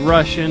like if we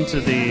rush into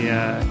the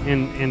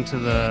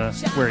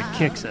where it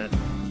kicks it.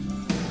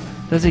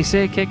 Does he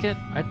say kick it?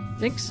 I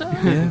think so.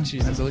 Yeah,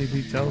 I believe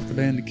he tells the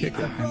band to kick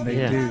it, and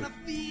they do.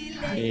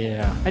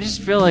 Yeah. I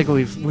just feel like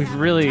we've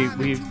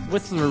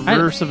what's the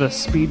reverse of a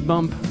speed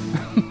bump?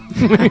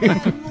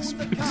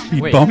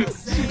 Speed Wait. bump?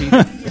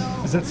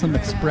 Is that some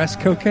express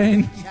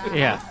cocaine?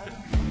 Yeah.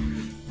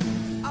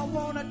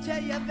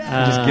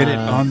 Just get it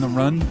on the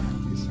run?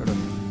 You sort of.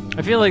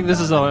 I feel like this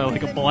is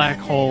like a black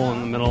hole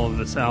in the middle of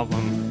this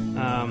album.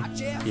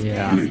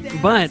 Yeah.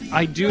 But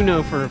I do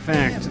know for a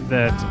fact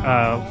that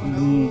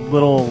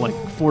little like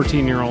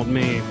 14-year-old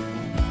me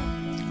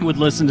would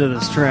listen to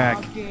this track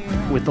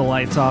with the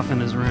lights off in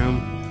his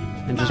room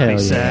and just Hell be yeah.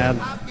 sad.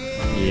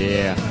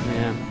 Yeah.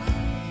 Yeah,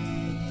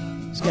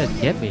 This guy's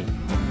get me.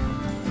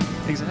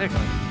 exactly.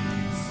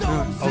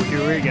 Oh,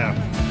 here we go.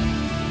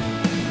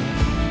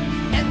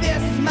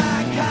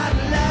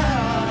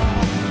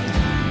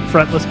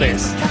 Fretless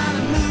bass.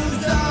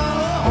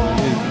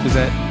 Is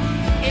that.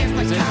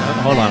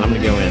 Hold on, I'm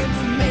gonna go in.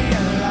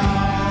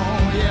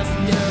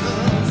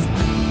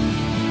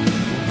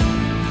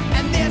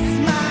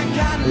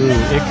 Ooh,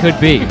 it could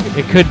be.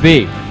 It could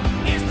be.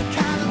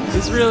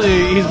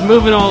 He's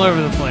moving all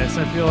over the place.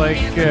 I feel like,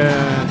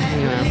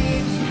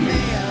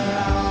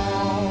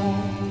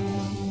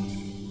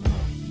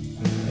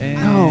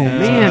 Oh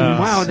man!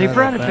 Wow, they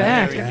brought it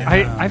back.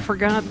 I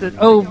forgot that.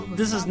 Oh,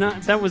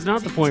 that was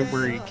not the point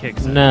where he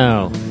kicks it.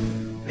 No.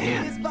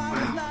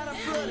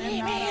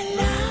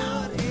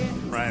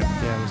 Right.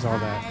 Yeah, there's all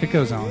that. It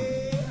goes on.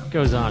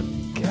 Goes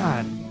on.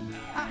 God,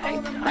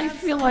 I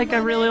feel like I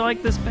really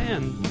like this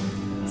band.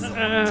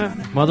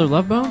 Mother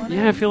Love Bone?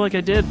 Yeah, I feel like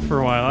I did for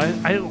a while.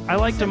 I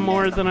liked them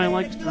more than I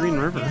liked Green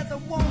River. I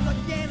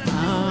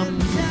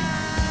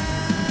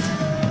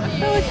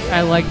feel like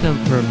I liked them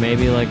for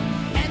maybe like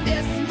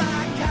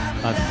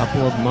a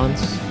couple of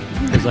months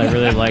because I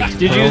really liked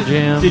Pearl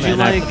Jam. Did you and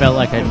like? I felt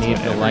like I needed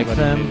to like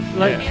them.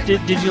 Like,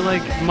 did you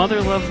like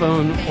Mother Love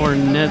Bone or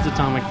Ned's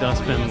Atomic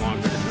Dustbin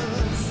longer?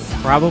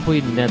 Probably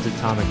Ned's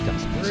Atomic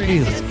Dustbin.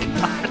 Jesus.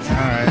 All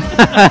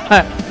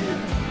right.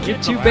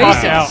 Get two Fuck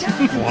bases out.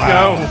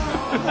 Wow.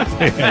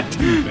 They had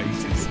 2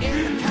 bases.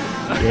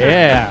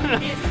 Yeah.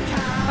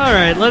 All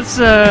right, let's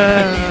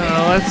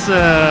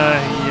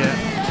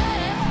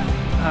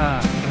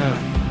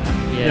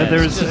Yeah,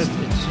 there's- it's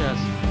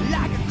just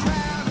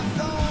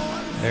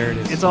There it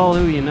is. It's all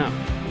who you know.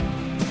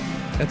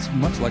 That's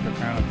much like a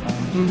crown of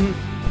thorns. Mm-hmm.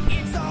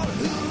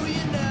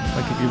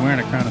 Like if you're wearing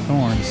a crown of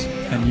thorns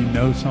and you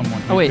know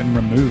someone who Oh, wait. can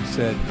remove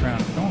said crown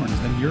of thorns,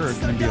 then you're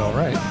going to be all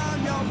right.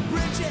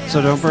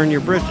 So don't burn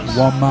your bridges.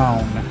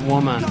 Woman.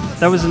 Woman.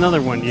 That was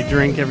another one. You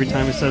drink every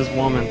time it says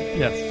woman.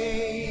 Yes.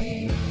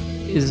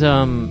 Is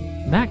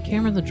Matt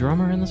Cameron the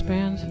drummer in this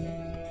band?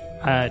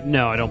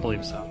 No, I don't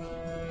believe so.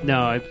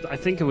 No, I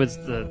think it was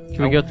the.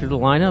 Can we go through the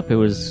lineup? It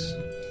was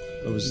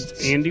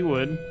Andy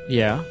Wood,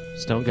 yeah,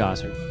 Stone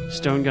Gossard,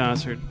 Stone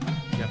Gossard,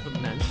 Jeff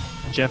Ament,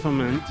 Jeff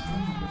Ament.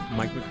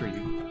 Mike McCready,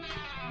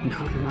 No,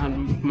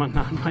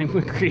 not Mike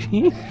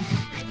McCready.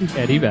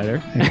 Eddie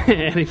Vedder,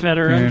 Eddie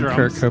Vedder on And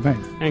drums. Kurt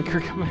Cobain. And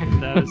Kurt Cobain.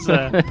 That was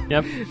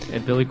yep.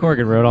 and Billy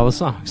Corgan wrote all the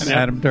songs. And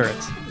Adam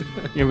Duritz.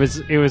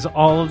 It was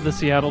all of the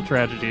Seattle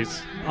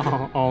Tragedies,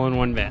 all in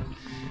one band.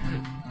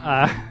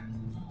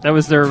 That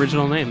was their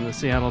original name, the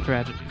Seattle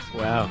Tragedies.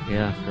 Wow,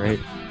 yeah, great.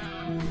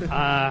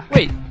 I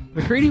Wait,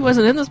 McCready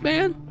wasn't in this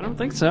band? don't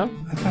think so.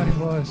 I thought he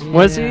was.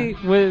 Was Yeah.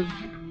 he? With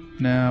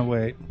No,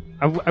 wait.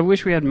 I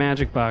wish we had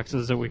magic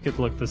boxes that we could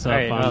look this up All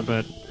right, on,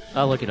 but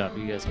I'll look it up.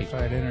 You guys keep.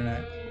 Fight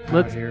internet.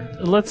 let's out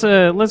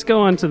here. let's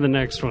go on to the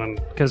next one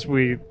because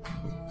we.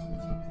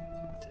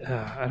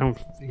 I don't.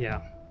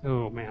 Yeah.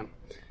 Oh man.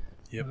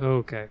 Yep.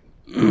 Okay.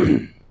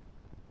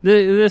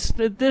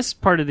 This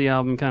part of the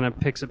album kind of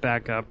picks it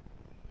back up,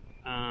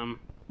 a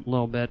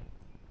little bit.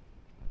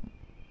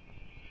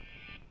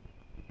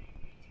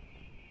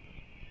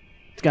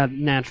 It's got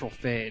natural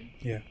fade.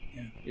 Yeah,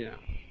 yeah. Yeah.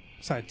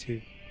 Side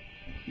 2.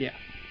 Yeah.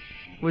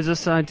 Was this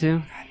side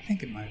 2? I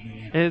think it might have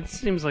been. Yeah. It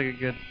seems like a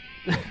good...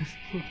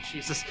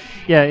 Jesus.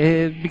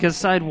 Yeah, because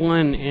side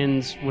 1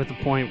 ends with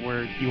a point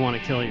where you want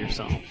to kill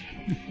yourself.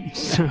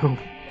 So...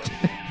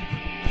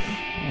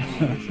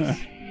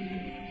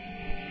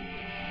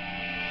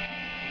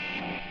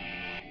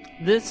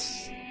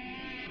 This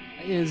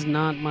is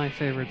not my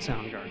favorite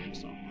Soundgarden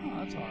song. Oh,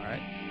 that's all right.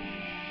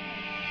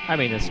 I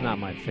mean, it's not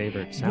my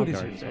favorite Soundgarden What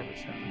is your song. favorite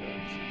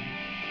Soundgarden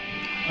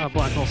song?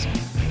 Black Hole Song.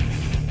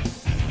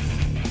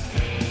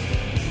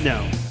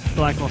 No,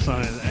 Black Hole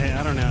Song.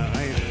 I don't know.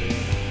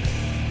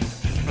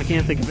 I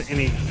can't think of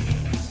any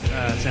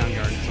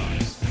Soundgarden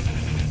songs.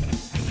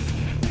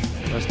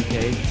 Rusty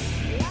Cage.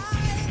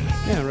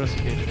 Yeah, Rusty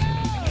Cage.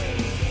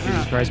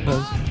 Jesus Christ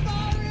Pose.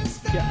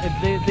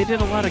 Yeah, they did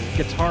a lot of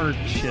guitar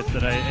shit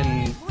that I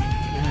don't know.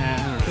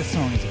 This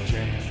song is a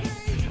jam.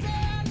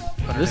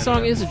 This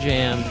song is a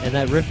jam, and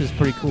that riff is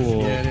pretty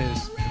cool. Yeah, it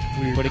is.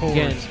 Weird But chords.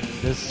 again,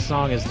 this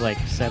song is like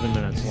 7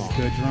 minutes long.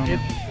 Good drummer.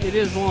 It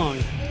is long.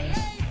 And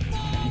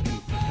he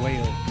can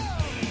wail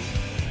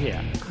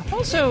Yeah.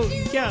 Also,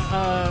 yeah,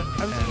 I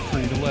was. and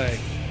free to lay.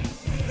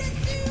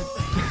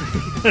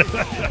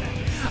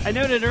 I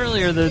noted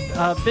earlier that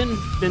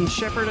Ben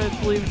Shepherd, I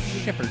believe.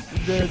 Shepherd.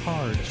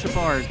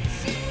 Shepard.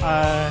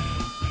 I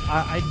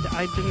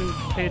didn't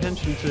pay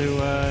attention to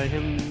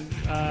him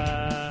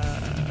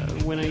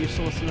when I used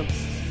to listen to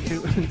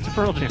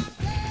Pearl Jam.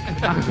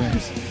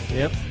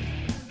 Yep.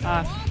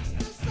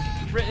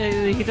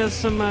 He does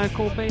some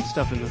cool bass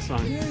stuff in this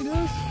song. Yeah, he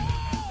does.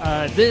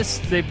 This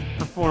they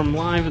perform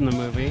live in the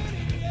movie.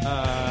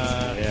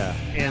 Yeah.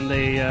 And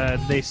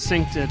they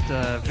synced it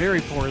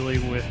very poorly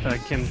with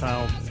Kim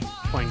Thal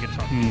playing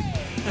guitar.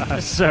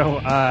 So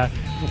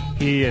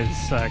he is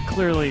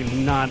clearly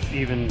not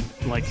even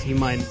like he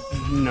might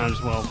not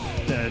as well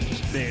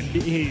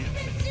he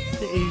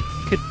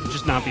could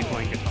just not be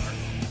playing guitar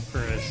for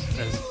as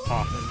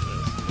often as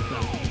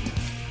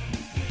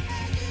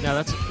Now,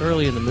 that's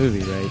early in the movie,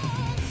 right?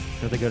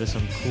 Or they go to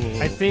some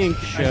cool I think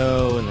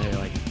show and they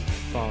like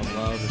fall in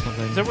love or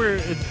something. Is that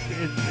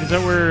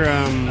where?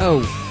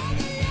 Oh.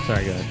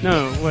 Sorry, go ahead.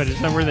 No, what is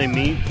that where they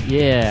meet?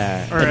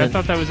 Yeah. Or and I then-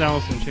 thought that was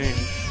Alice in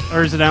Chains.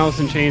 Or is it Alice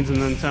in Chains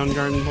and then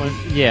Soundgarden play?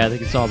 Yeah, I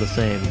think it's all the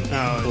same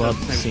Oh, love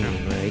that's the scene,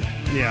 same right?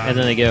 Yeah. And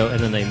then they go, and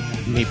then they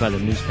meet by the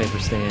newspaper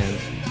stand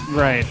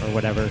Right. or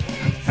whatever.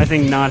 I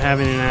think not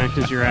having an act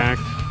is your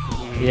act.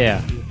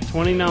 Yeah.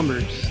 20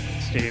 numbers,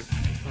 Steve.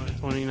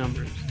 20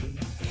 numbers.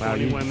 Wow,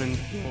 20 you- women.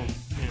 Well,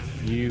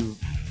 You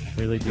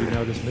really do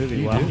know this movie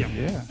You well. do,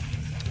 Yeah.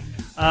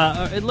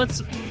 yeah.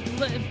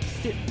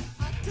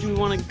 Do we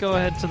want to go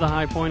ahead to the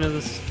high point of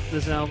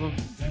this album?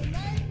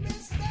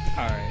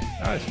 All right.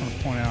 I just want to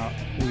point out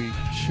we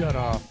shut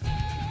off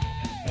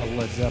a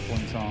Led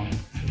Zeppelin song.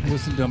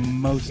 Listened to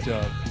most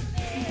of.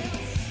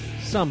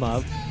 Some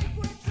of.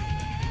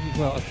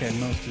 Well, okay,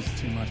 most is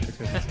too much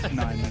because it's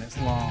 9 minutes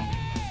long.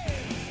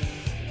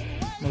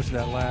 Most of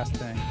that last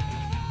thing.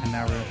 And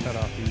now we're going to cut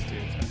off these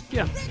dudes.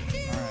 Yeah.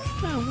 All right.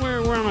 No,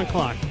 we're on a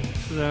clock.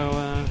 So,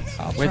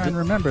 I'll Wait, try and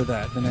remember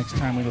that the next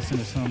time we listen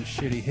to some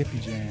shitty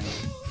hippie jam.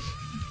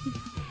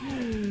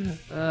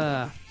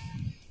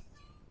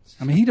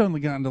 I mean, he'd only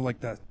gotten to like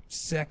the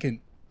second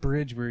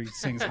bridge where he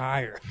sings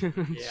higher.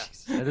 Yeah.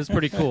 That is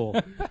pretty cool.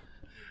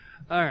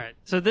 all right.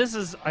 So this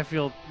is, I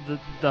feel, the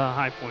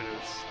high point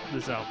of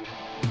this album.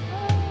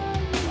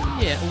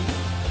 Yeah.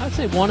 I'd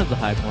say one of the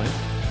high points.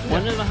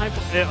 One of the high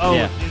points.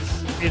 Yeah.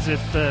 Is it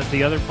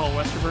the other Paul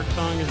Westerberg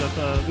song? Is that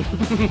the?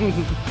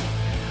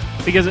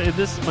 Because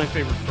this is my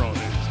favorite Pearl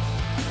Jam song.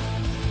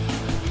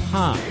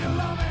 Huh.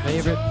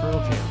 Favorite Pearl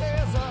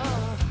Jam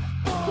song.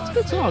 It's a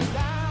good song.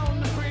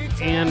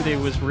 And it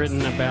was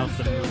written about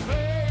the movie.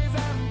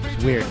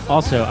 It's weird.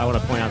 Also, I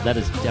want to point out that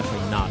is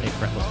definitely not a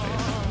fretless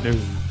bass. No.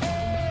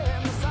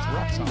 It's a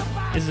rock song.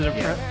 Is it a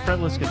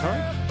fretless guitar?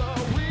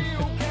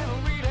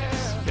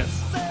 Yes.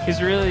 He's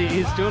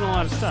doing a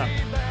lot of stuff.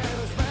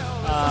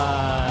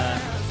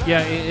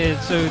 Yeah.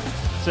 So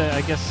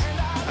I guess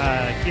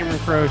Cameron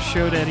Crowe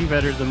showed Eddie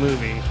Vedder the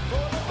movie,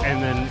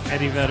 and then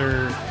Eddie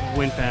Vedder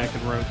went back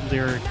and wrote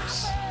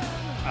lyrics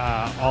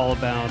all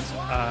about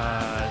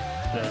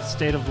the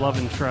state of love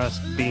and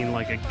trust being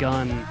like a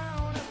gun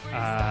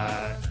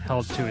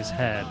held to his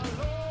head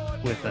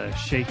with a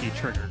shaky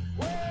trigger.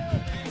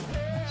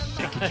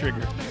 Shaky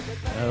trigger.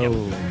 Oh.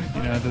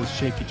 You know, those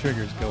shaky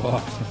triggers go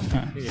off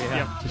sometimes.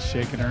 Yeah. Just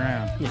shaking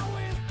around.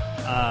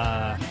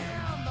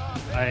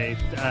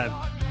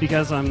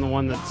 Because I'm the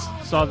one that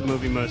saw the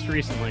movie most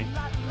recently.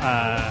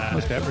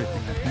 Most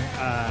everything, I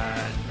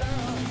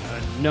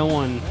think. No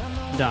one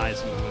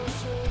dies in the movie.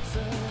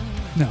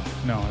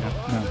 No, I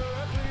don't. No.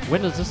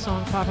 When does this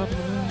song pop up in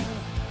the movie?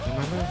 Do you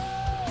remember?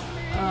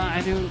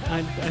 I do.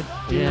 I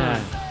do Yeah.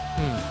 not.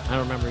 I don't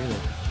remember either.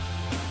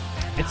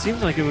 It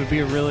seems like it would be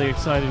a really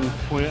exciting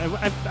point. I was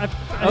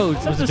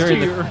said it this to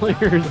during you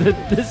earlier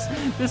that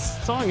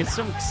this song is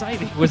so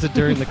exciting. Was it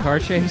during the car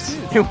chase?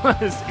 It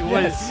was.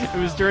 Yes. It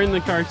was during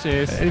the car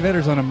chase. Eddie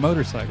Vedder's on a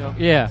motorcycle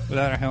Yeah.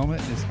 without a helmet,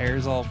 and his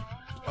hair's all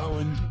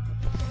blowing.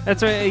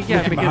 That's right. Yeah,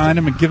 looking because behind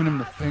him and giving him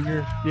the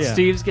finger. Yeah.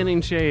 Steve's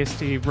getting chased.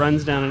 He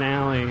runs down an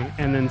alley,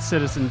 and then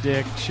Citizen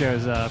Dick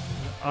shows up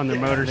on their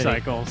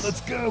motorcycles.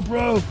 Let's go,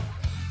 bro.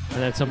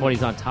 And then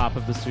somebody's on top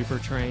of the super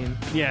train,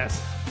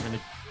 Yes. and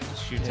it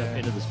shoots up Yeah.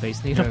 into the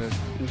Space Needle.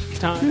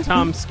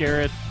 Tom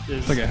Skerritt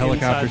is like a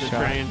helicopter inside the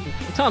shot. train.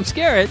 Tom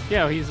Skerritt?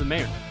 Yeah, he's the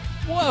mayor.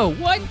 Whoa,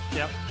 what?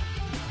 Yep.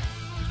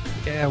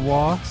 Yeah,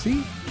 wah.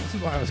 See? This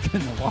is why I was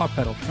getting the wah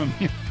pedal from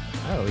you.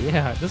 Oh,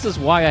 yeah. This is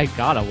why I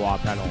got a wah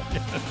pedal.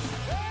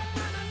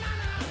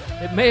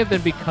 It may have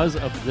been because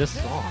of this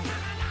song.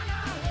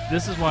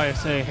 This is why I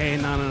say, hey,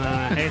 no,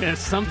 hey, there's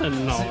something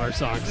in all our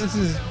songs. This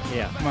is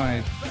Yeah.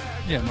 my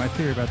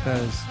theory about that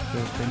is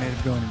that they made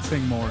him go in and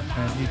sing more,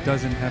 and he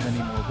doesn't have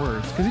any more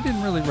words because he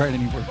didn't really write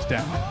any words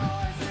down.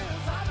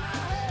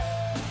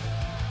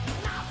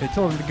 They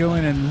told him to go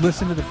in and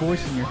listen to the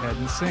voice in your head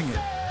and sing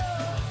it,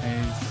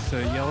 and so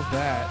he yells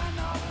that.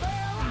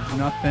 There's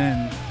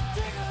nothing.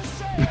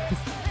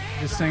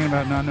 Just singing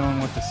about not knowing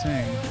what to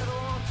sing.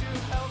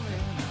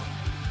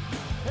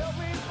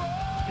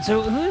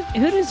 So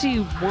who does he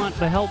want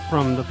the help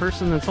from? The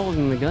person that's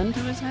holding the gun to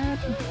his head?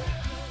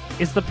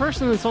 Is the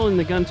person that's holding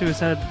the gun to his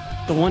head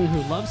the one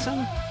who loves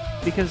him?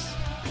 Because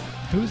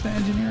Who's the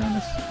engineer on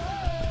this?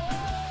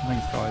 I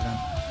think it's probably them.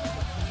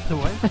 the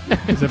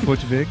what? Is that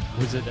Butch Vig?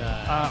 Was it,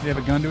 Does he have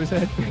a gun to his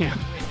head? Yeah.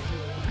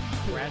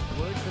 Brad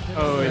Wood?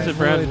 Oh, is it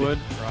Brad Wood?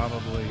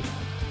 Probably.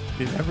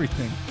 Did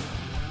everything.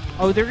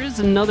 Oh, there is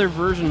another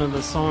version of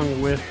the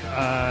song with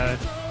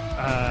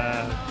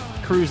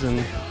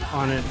Cruisin'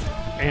 on it,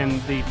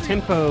 and the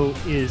tempo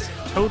is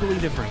totally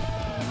different.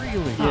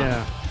 Really?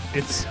 Yeah,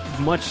 it's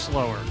much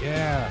slower.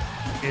 Yeah.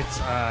 It's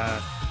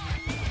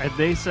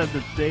they said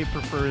that they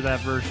prefer that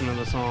version of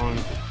the song,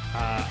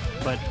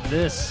 but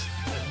this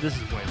is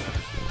way better.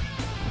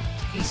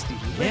 Tasty.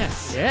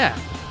 Yes. Yeah.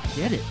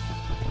 Get it.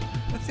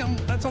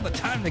 That's all the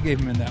time they gave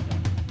him in that one.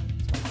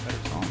 It's a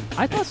better song.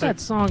 I thought that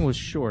song was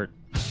short.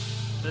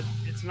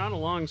 It's not a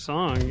long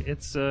song.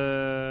 It's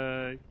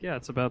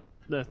it's about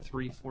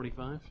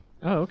 3:45.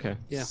 Oh, okay.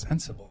 Yeah.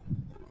 Sensible.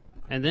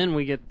 And then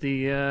we get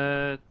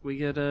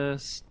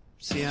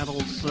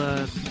Seattle's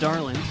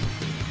darling,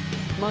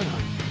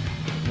 Mudhoney.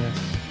 Yes.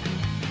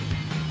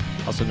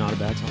 Also not a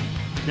bad song.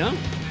 No,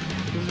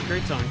 this is a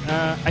great song.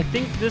 I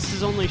think this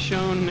is only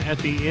shown at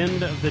the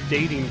end of the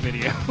dating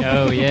video.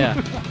 Oh, yeah.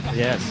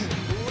 Yes.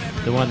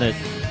 The one that...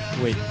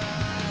 Wait.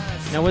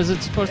 Now, was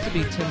it supposed to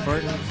be Tim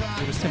Burton?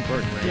 It was Tim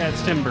Burton, right? Yeah,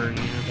 it's Tim Burton.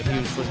 But he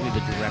was supposed to be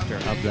the director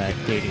of that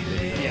dating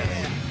video. Yes.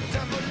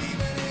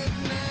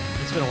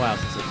 It's been a while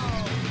since I've seen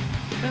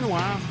this. It's been a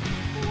while.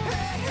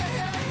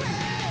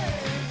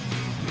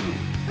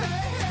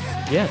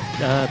 Yeah,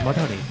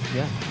 Mudhoney.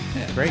 Yeah.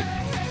 Yeah. Great.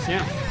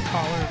 Yeah.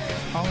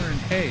 Holler and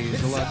hey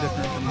is a lot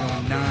different from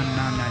going non.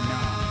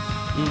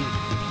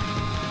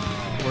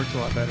 It works a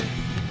lot better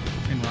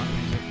in rock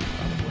music,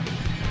 probably.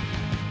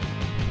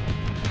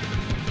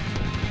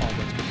 All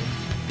those people.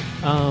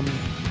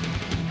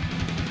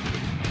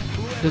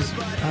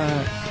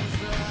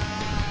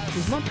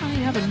 Does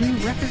Mudhoney have a new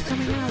record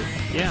coming out?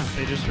 Yeah,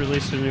 they just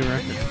released a new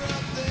record.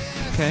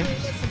 Okay.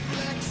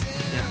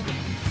 Yeah.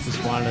 Just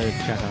wanted to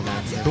check on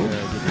that. Cool.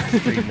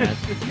 Reading that.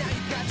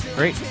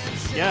 Great.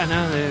 Yeah,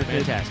 no, they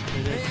Fantastic.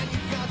 They did.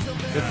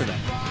 Good for them.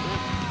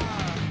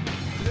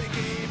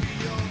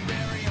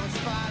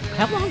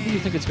 How long do you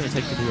think it's going to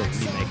take to do a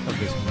remake of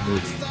this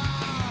movie?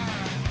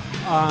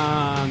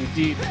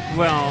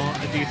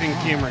 Do you think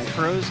Cameron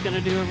Crowe's going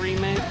to do a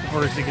remake,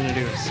 or is he going to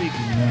do a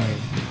sequel? No.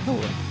 Oh,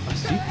 a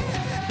sequel.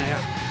 Yeah.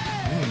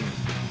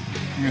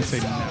 I'm going to say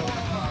no.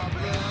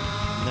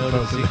 No to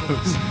a sequel.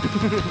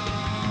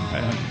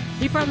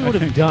 He probably I would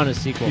have think done a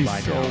sequel He by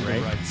now, sold the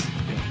right? rights.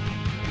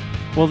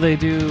 Will they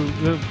do?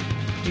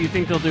 Do you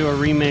think they'll do a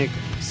remake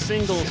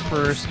singles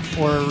first,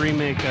 or a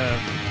remake of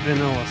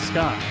Vanilla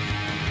Sky?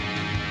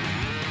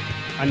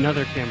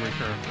 Another Cameron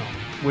Crowe film,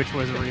 which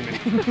was a remake.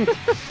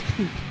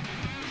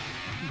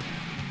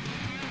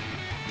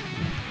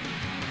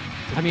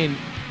 I mean,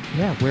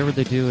 yeah, where would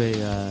they do an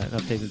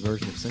updated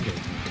version of Singles?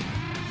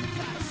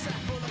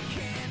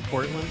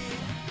 Portland.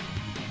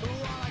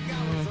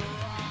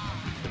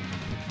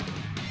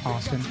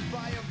 Austin.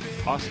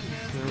 Austin.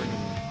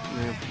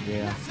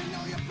 Yeah.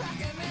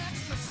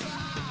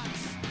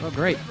 Well,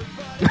 great.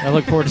 I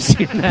look forward to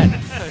seeing that.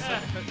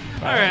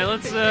 All right,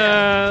 let's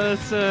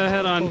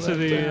head on to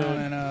the.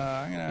 And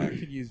I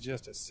could use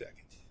just a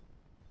second.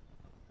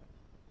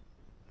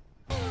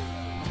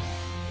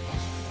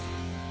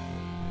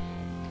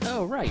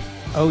 Oh, right.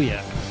 Oh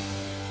yeah.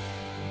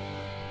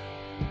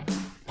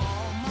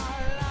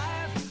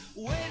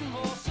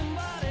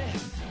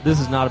 This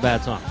is not a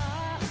bad song.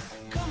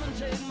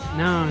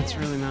 No, it's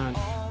really not.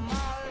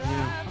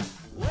 Yeah.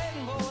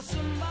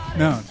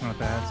 No, it's not a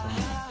bad song.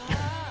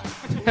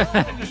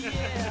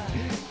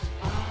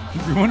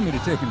 If you wanted me to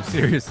take him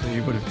seriously,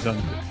 you would have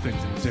done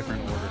things in a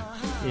different order.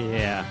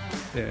 Yeah.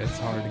 Yeah, it's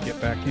hard to get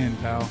back in,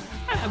 pal.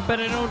 But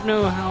I don't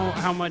know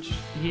how much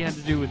he had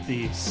to do with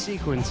the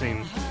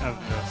sequencing of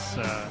this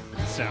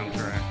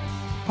soundtrack.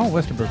 Paul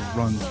Westerberg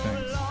runs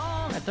things.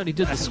 I thought he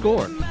did the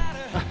score.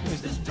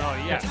 Oh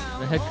yeah,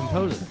 The head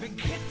composer.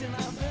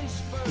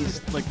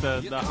 he's like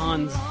the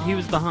Hans. He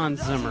was the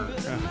Hans Zimmer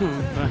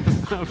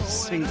of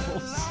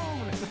singles.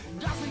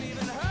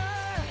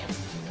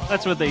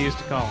 That's what they used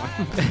to call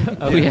him.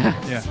 Oh yeah.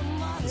 Yeah.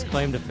 His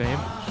claim to fame.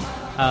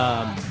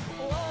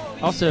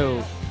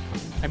 Also,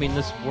 I mean,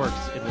 this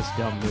works in this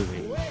dumb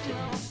movie.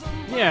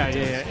 Yeah.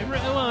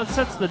 Well, it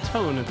sets the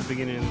tone at the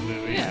beginning of the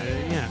movie. Yeah.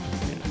 Yeah.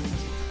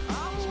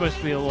 It's supposed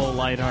to be a little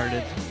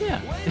lighthearted.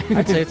 Yeah.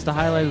 I'd say it's the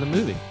highlight of the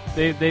movie.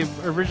 They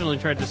originally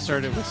tried to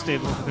start it with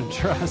State Love and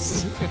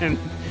Trust, and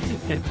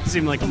it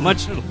seemed like a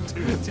much Too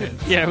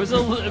intense. yeah, it was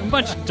a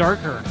much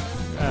darker.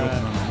 Open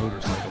on a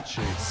motorcycle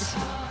chase.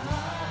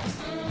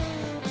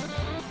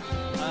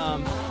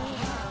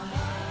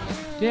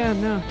 Yeah,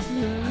 no.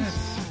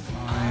 That's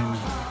fine.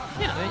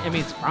 Yeah, I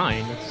mean, it's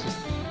fine. It's just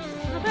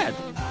not bad.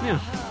 Yeah.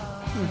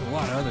 There's a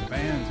lot of other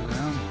bands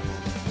around.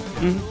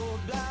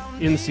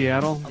 Mm-hmm. In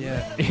Seattle.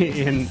 Yeah.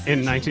 In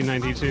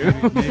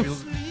 1992. Maybe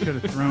could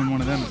have thrown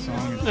one of them a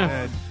song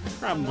instead.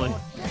 Probably.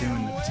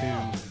 Doing the two.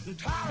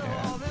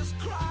 Yeah.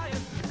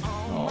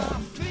 Oh.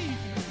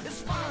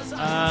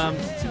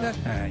 See that?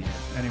 Yeah.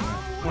 Anyway.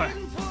 What?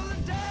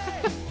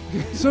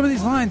 Some of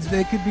these lines,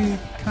 they could be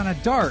kind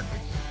of dark,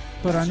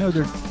 but I know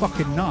they're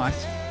fucking not.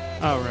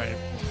 Oh, right.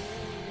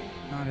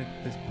 Not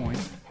at this point.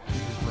 He's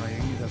just writing.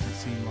 It doesn't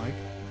seem like.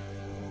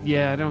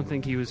 Yeah, I don't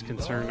think he was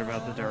concerned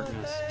about the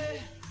darkness.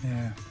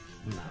 Yeah.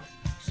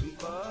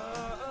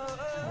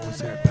 Always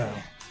there, pal.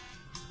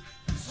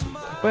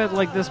 But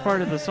like this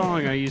part of the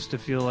song, I used to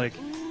feel like,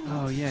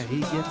 oh yeah, he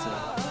gets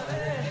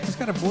it. He's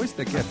got a voice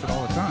that gets it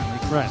all the time. He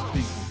can Right. just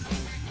be-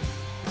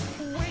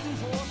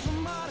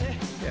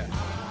 Yeah.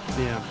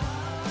 Yeah.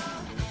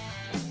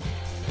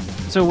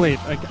 So wait,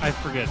 I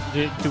forget.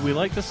 Do we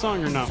like this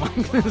song or not like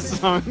this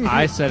song?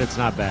 I said it's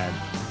not bad.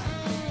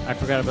 I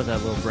forgot about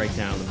that little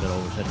breakdown in the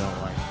middle, which I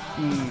don't like.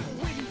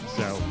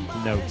 So,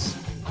 notes.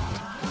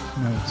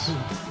 Notes.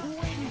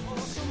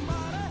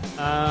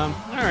 All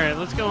right,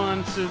 let's go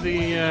on to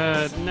the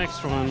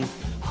next one,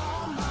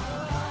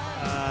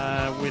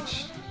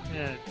 which,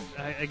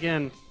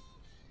 again,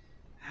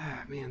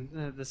 man,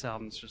 this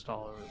album's just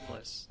all over the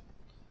place.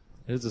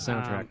 It is the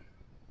soundtrack.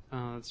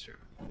 Oh, that's true.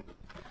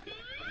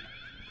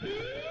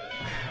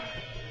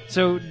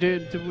 So,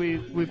 did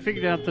we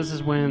figured out this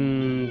is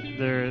when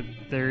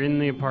they're in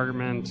the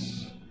apartment.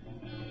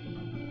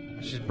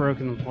 She's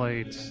broken the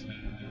plate.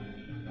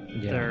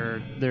 Yeah.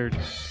 They're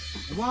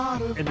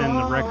and then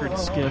the record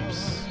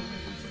skips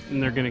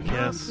and they're gonna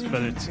kiss,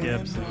 but it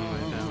skips and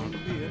then they don't.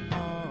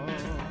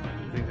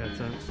 I think that's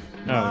it.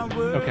 Oh,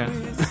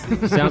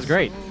 okay. Sounds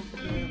great.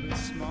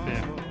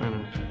 Yeah, I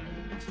know.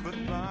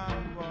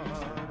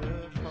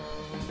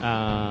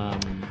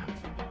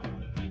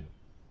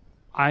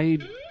 I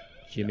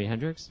Jimi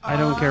Hendrix?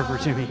 don't care for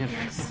Jimi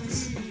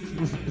Hendrix.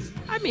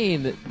 I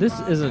mean, this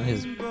isn't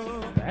his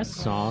best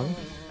song.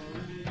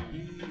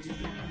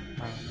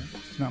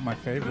 It's not my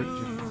favorite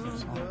Jimmy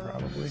Hendrix song,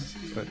 probably.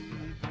 But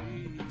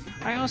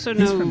I also know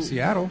he's from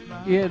Seattle.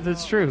 Yeah,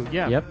 that's true.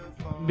 Yeah. Yep.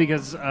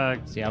 Because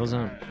Seattle's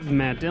own.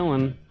 Matt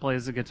Dillon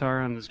plays the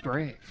guitar on his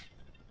grave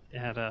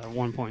at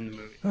one point in the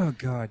movie. Oh,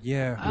 God,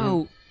 yeah.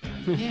 Oh,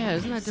 yeah,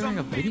 isn't that during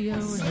a video?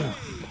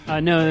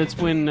 No, that's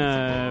when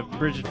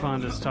Bridget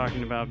Fonda's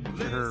talking about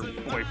her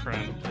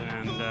boyfriend,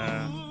 and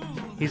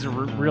he's a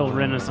real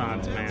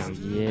Renaissance man.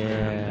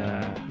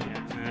 Yeah.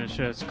 And it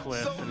shows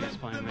Cliff, and he's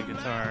playing the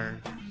guitar.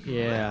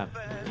 Yeah.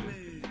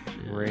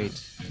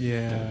 Great.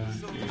 Yeah.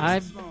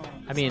 I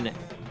mean,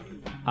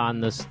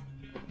 on this,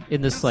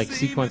 in this like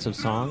sequence of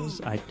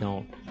songs, I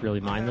don't really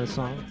mind this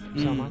song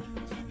so much.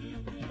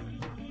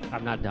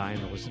 I'm not dying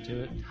to listen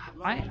to it.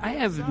 I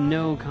have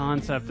no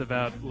concept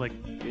about like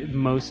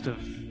most of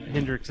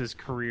Hendrix's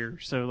career,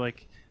 so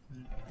like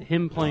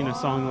him playing a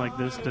song like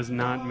this does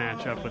not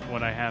match up with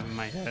what I have in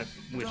my head,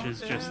 which is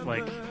just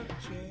like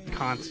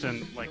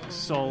constant like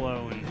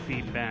solo and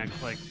feedback.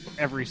 Like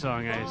every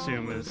song, I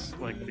assume, is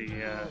like the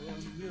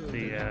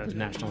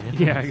National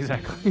anthem. yeah,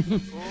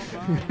 exactly.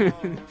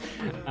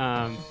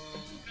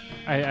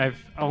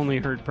 I've only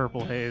heard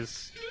Purple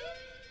Haze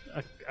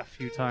a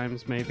few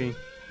times, maybe.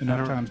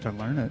 Enough times to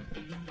learn it.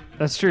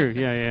 That's true.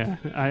 Yeah.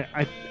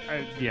 I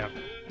yeah.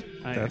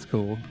 That's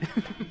cool.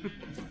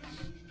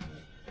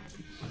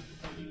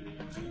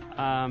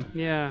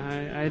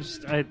 Yeah.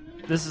 I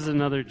this is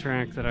another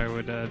track that I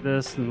would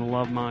this and the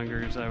Love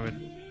Mongers I would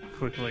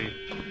quickly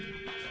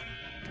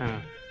kind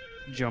of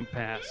jump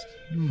past.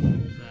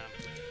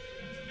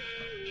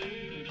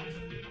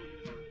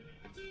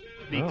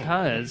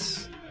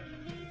 Because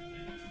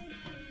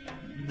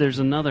there's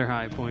another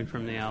high point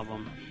from the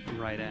album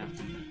right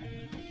after.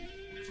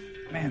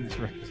 Man, this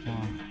record's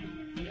long.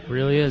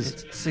 Really is.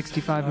 It's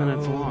 65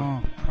 minutes Oh,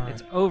 long. All right.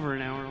 It's over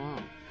an hour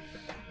long.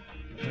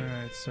 All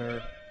right,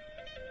 sir.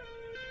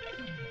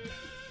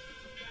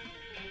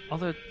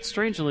 Although,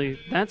 strangely,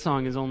 that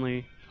song is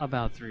only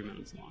about 3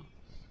 minutes long.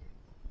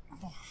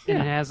 And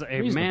it has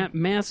a reasonable.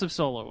 massive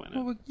solo in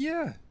it. Well,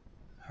 yeah.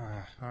 All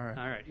right.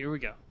 All right, here we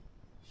go.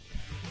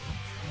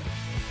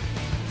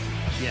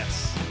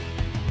 Yes.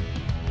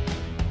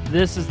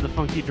 this is the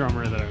funky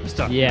drummer that I was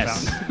talking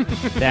Yes,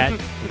 about.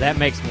 that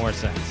makes more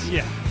sense.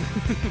 Yeah.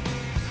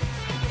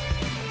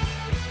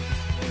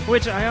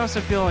 Which I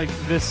also feel like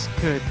this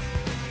could,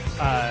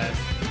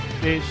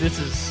 this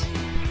is,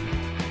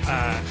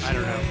 I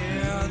don't know,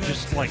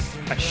 just like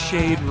a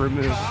shade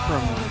removed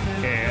from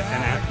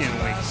an Afghan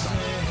Wigs song.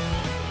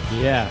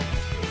 Yeah,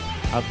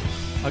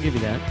 I'll give you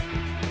that.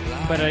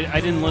 But I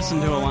didn't listen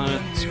to a lot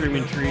of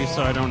Screaming Trees,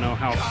 so I don't know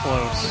how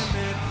close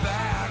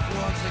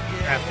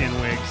Afghan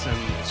Wigs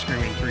and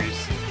Screaming Trees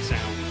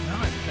sound.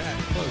 Not that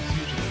close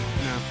usually.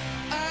 No.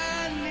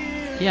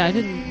 Yeah, I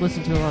didn't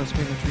listen to a lot of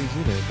Screaming Trees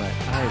either, but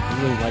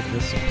I really like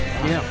this song.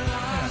 Yeah.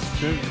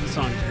 The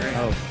song's great.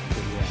 Oh,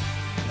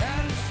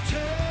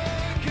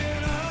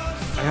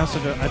 I also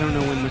I don't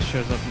know when this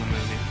shows up in the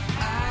movie.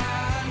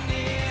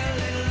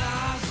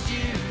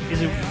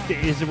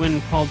 Is it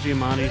when Paul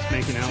Giamatti's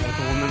making out with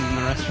a woman in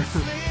the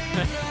restaurant?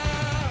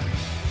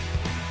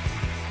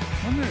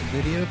 Wasn't there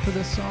a video for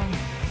this song?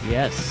 yeah.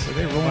 Yes. Were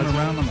they rolling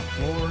around on the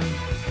floor?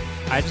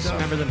 I just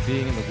remember them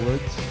being in the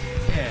woods,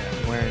 Yeah.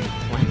 wearing I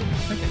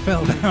think they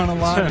fell down a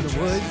lot in the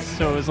woods.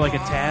 So it was like a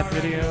tab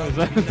video? Is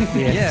that?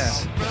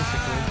 Yes.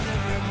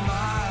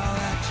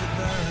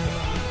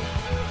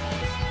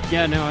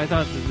 Yeah, no, I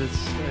thought that this.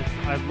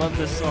 I love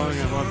this song.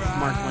 I love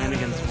Mark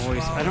Lanigan's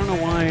voice. I don't know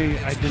why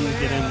I didn't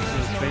get into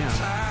this band.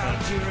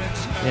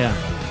 But Yeah.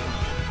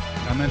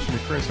 I mentioned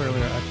to Chris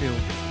earlier, I feel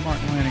Mark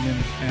Lanigan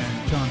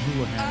and John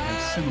Houlihan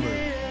have similar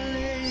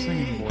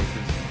singing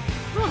voices.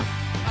 In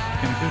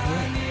a good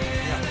way.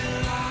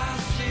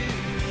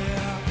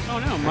 oh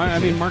no, I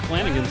mean Mark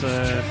Lanigan's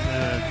a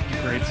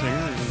great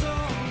singer, and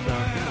so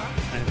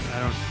I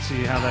don't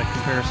see how that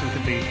comparison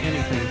could be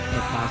anything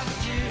but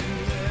positive.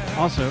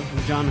 Also,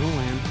 John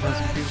Houlihan has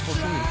a beautiful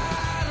singing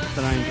voice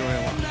that I enjoy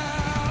a lot.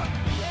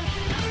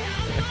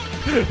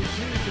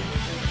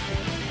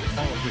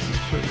 All of this is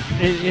true.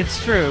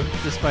 It's true,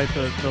 despite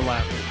the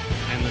laughter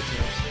and the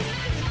tears.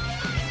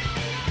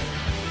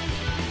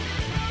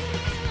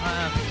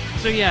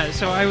 So yeah,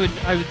 so I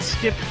would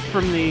skip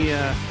from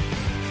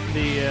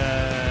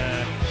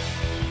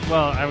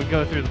well, I would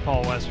go through the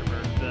Paul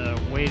Westerberg, the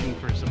Waiting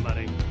for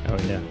Somebody. Oh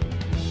yeah.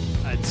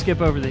 I'd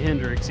skip over the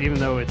Hendrix, even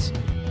though it's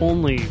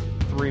only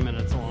 3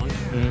 minutes long,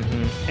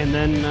 Mm-hmm. and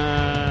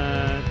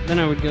then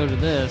I would go to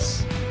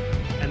this,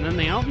 and then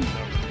the album's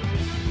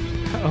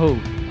over.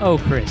 Oh,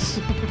 Chris.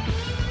 See,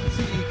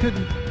 you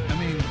couldn't, I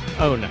mean,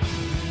 Oh no.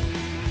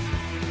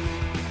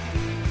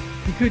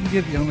 you couldn't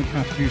give the only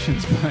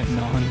contributions by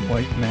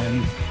non-white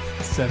men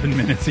 7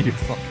 minutes of your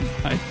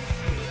fucking life.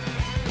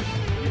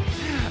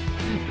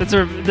 That's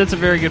a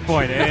very good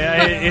point.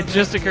 It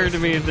just occurred to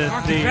me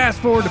that the Fast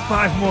forward to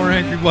 5 more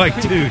angry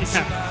white dudes.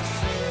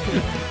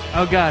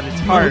 oh god, it's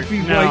hard. Murphy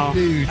No, white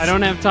dudes. I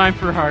don't have time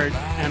for heart,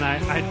 and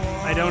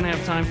I don't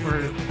have time for.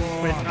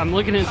 Wait, I'm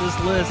looking at this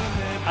list.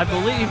 I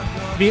believe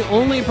the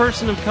only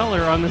person of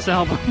color on this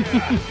album.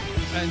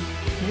 And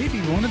maybe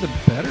one of the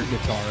better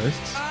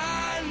guitarists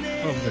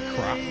of the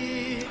crop.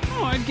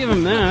 Oh, I'd give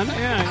him that.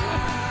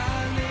 Yeah.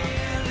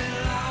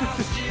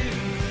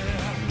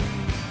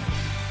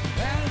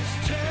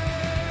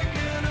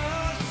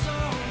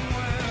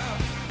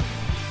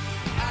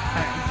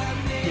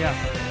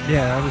 Yeah.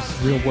 Yeah, I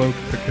was real woke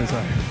because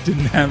I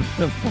didn't have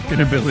the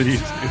fucking ability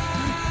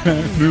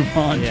to move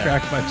on Yeah.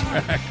 track by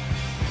track.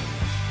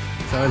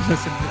 So I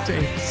listened to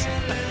tapes.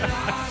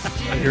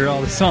 I hear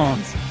all the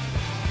songs.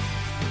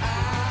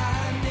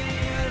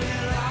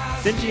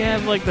 Didn't you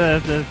have like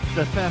the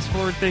fast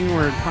forward thing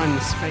where it find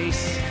the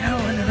space? No,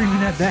 I never even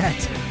had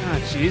that. Ah,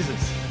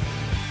 Jesus.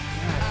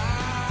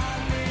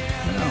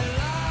 No.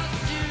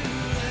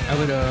 I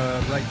would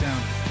write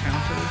down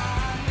counter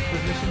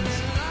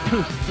positions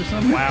for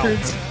some Wow.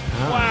 records.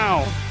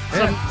 Wow.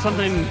 Yeah.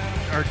 Something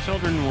our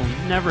children will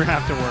never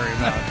have to worry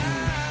about.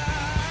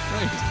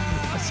 Right.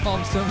 I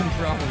solved so many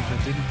problems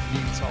that didn't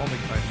need solving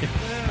by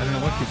I don't know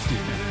what kids do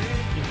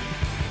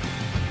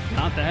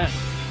now. Not that.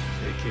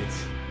 Hey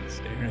kids,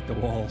 staring at the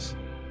walls.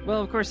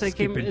 Well, of course they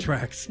came. Skipping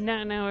tracks.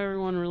 Now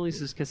everyone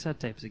releases cassette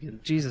tapes again.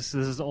 Jesus,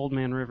 this is Old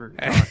Man River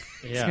talk.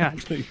 Yeah.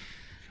 God.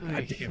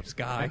 Goddamn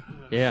Sky.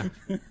 Yeah.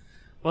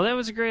 Well, that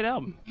was a great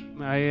album.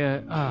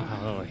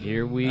 Oh,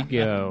 here we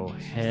go.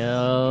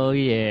 Hell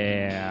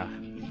yeah.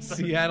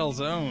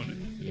 Seattle's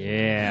own.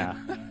 Yeah.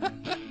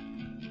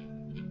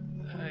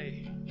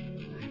 I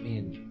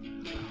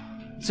mean,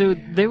 So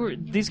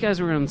these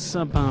guys were on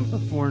Sub Pop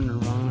before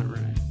Nirvana,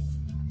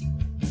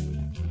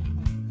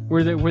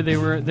 right?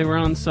 They were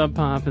on Sub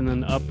Pop and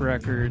then Up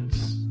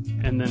Records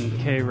and then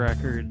K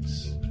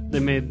Records. They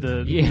made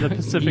the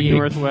Pacific Yeah.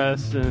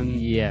 Northwest and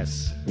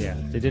yes. Yeah.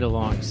 They did a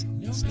long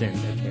stint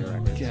at K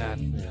Records. God.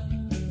 Yeah.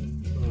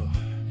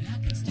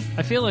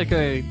 I feel like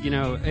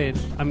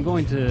I'm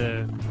going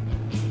to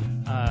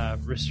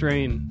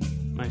restrain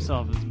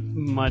myself as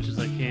much as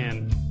I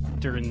can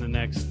during the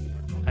next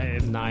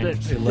 9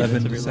 minutes 11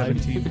 of to your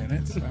life. 17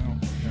 minutes. I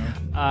don't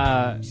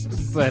know.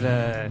 But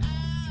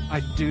I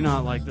do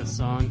not like this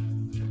song.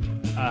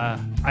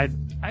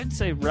 I'd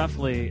say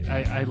roughly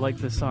I like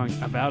this song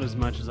about as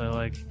much as I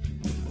like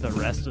the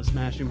rest of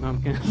Smashing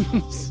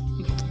Pumpkins.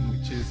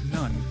 Which is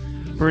none.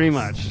 Pretty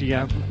much.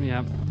 Yep.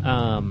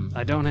 Um,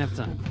 I don't have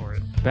time for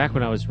it. back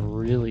when I was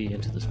really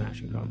into the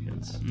Smashing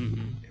Pumpkins,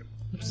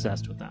 Mm-hmm.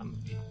 obsessed with them.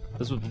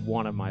 This was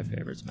one of my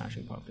favorite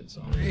Smashing Pumpkins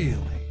songs. Really?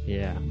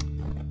 Yeah,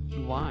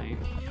 Why?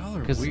 Y'all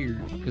are 'Cause-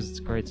 weird. because it's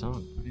a great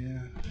song, Yeah.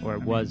 or it I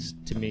mean, was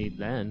to me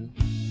then.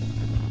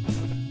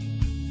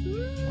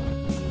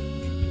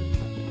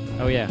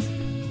 Oh yeah,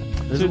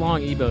 there's So- a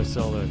long Ebo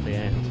solo at the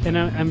end. And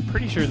I'm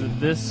pretty sure that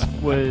this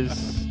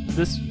was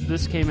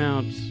this came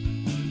out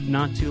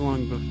not too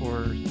long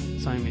before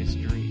Siamese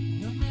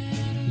Dream.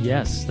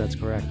 Yes, that's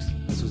correct.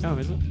 This was Oh,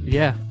 is it?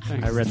 yeah.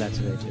 Thanks. I read that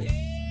today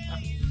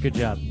too. Good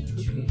job.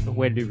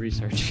 Way to do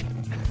research.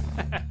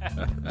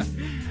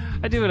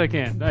 I do what I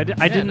can. I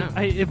didn't.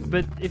 no.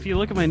 But if you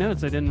look at my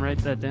notes, I didn't write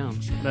that down.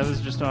 That was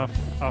just off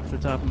the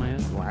top of my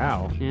head.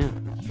 Wow. Yeah.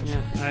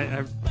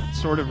 I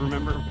sort of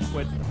remember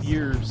what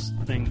years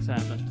things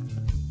happened.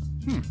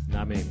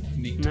 Not me.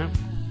 Neat. No.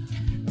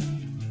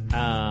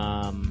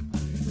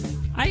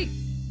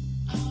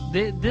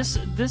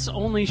 This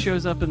only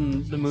shows up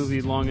in the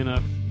movie long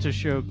enough to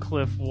show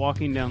Cliff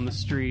walking down the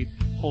street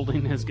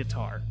holding his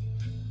guitar.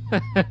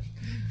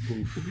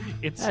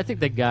 It's I think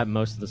they got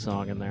most of the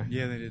song in there.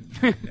 Yeah, they did.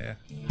 Yeah.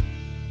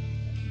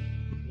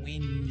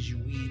 Whinge.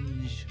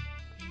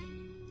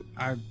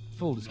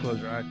 Full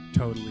disclosure, I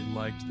totally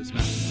liked this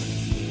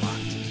Smashing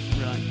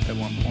Pumpkins a lot really. at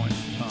one point.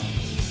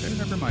 They were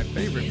never my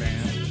favorite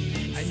band.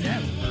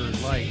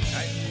 I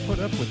put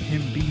up with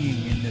him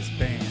being in this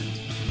band.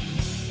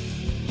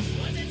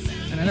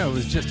 And I know it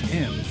was just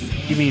him.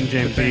 You mean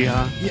James The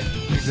band. Iha?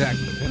 Yeah,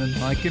 exactly. I didn't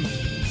like him.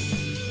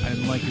 I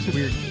didn't like his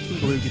weird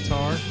blue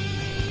guitar.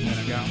 And then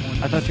I got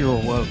one. I thought you were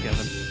woke,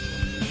 Evan.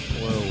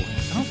 Whoa.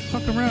 I don't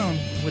fuck around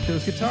with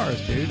those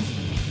guitars, dude.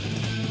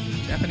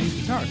 Japanese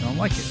guitars, I don't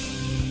like it.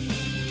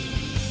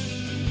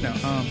 No,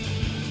 yeah,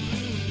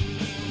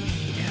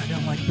 I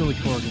don't like Billy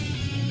Corgan.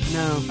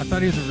 No. I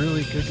thought he was a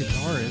really good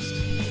guitarist.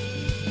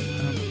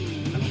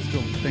 I don't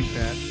still think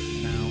that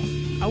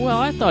now. Well,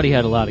 I thought he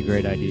had a lot of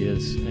great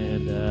ideas,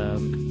 and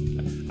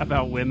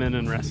About women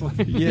and wrestling.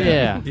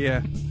 Yeah.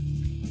 Yeah.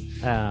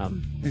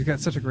 um, He's got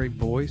such a great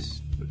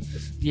voice.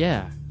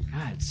 yeah,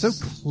 God, it's So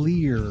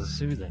clear.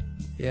 soothing.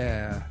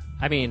 Yeah.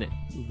 I mean,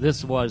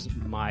 this was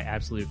my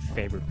absolute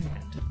favorite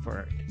band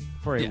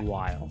for a Yeah.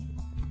 while.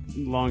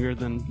 Longer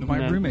than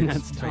My roommate's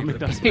Ned's Atomic favorite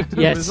Dust band.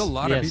 Band. Yes, It was a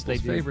lot of yes, they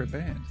people's do. favorite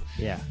band.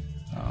 Yeah,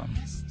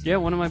 Yeah,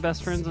 one of my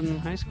best friends in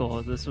high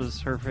school. This was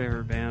her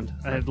favorite band.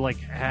 I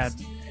had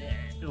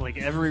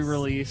every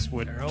release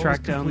would They're always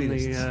track down the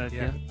completists.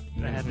 yeah.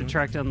 I had to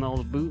track down all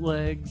the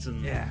bootlegs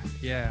and Yeah.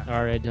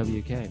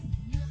 RAWK.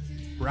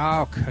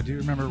 Rauk. I do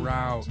remember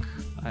Rauk.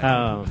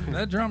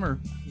 That drummer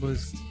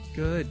was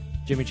good.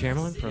 Jimmy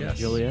Chamberlain from Yes.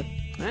 Juliet.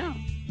 Yeah,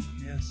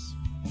 Yes.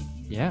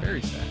 Yeah,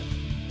 Very sad.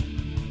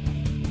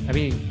 I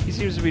mean, he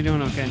seems to be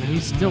doing okay now.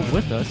 he's still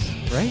with us,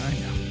 right?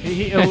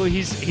 I know.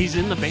 He's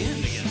in the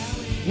band again.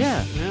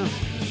 Yeah, Yeah,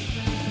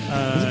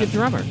 he's a good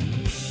drummer,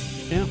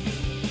 yeah.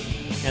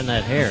 and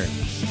that hair.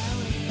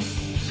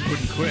 Just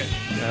wouldn't quit.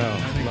 I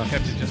think he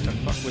kept it just to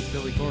fuck with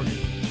Billy Corgan.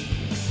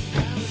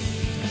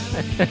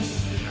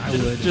 I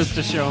would. Just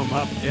to show him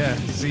up. Yeah,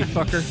 see,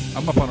 fucker,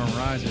 I'm up on a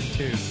riser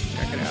too.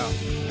 Check it out.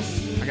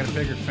 I got a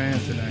bigger fan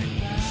tonight.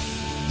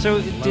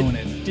 So Blowing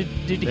it.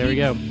 did There we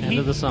go. End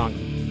of the song.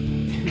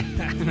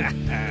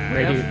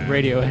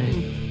 Radio edit.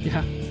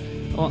 Yeah.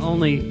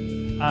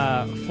 Only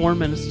 4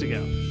 minutes to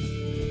go.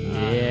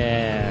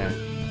 Yeah.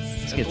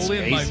 Let's get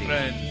spacey.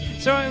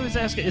 friend. So I was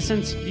asking,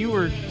 since you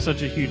were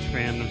such a huge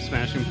fan of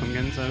Smashing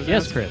Pumpkins,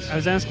 Yes, Chris. I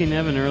was asking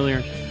Evan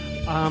earlier.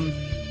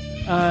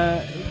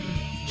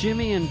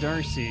 Jimmy and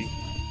Darcy,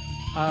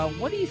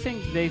 what do you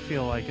think they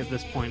feel like at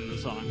this point in the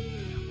song?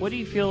 What do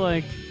you feel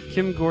like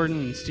Kim Gordon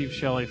and Steve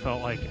Shelley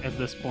felt like at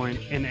this point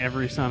in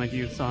every Sonic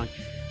Youth song?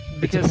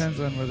 It Because depends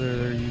on whether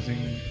they're using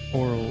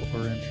oral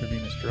or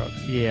intravenous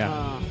drugs.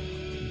 Yeah.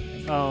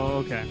 oh,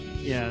 okay.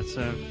 Yeah.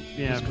 So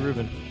yeah, He's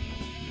grooving.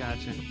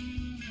 gotcha.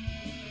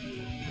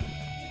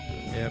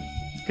 Yep.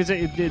 Because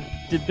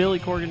did Billy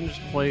Corgan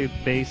just play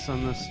bass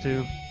on this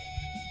too?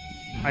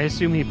 I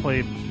assume he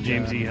played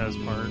James Yeah. Iha's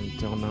part.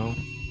 Don't know.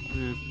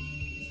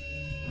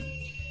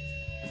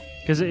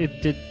 Because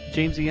did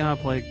James Iha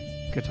play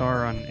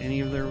guitar on any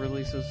of their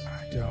releases?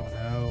 I don't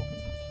know.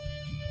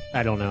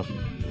 I don't know.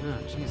 Oh,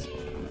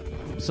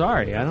 jeez.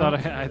 Sorry, I I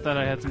don't. thought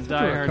I had some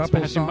There were a diehard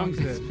couple Smashing songs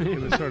Pumpkins. that it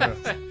was sort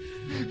of.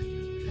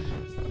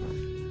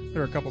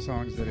 There were a couple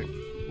songs that it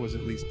was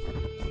at least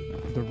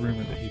the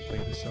rumor that he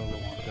played the solo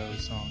on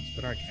those songs,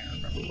 but I can't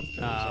remember what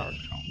those are.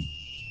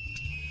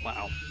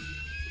 Wow.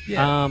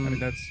 Yeah, I Um, mean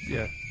that's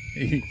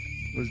He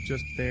was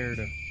just there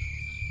to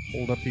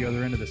hold up the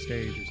other end of the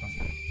stage or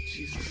something.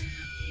 Jesus.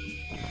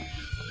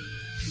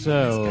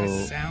 So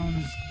This guy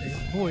his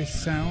voice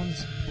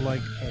sounds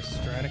like a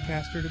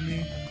Stratocaster to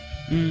me,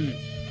 and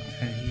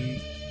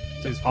he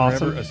is awesome.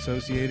 forever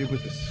associated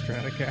with a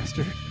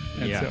Stratocaster,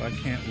 and Yeah. so I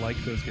can't like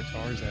those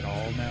guitars at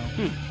all now.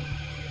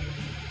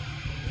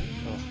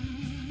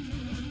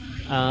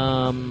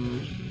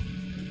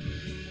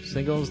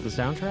 Singles, the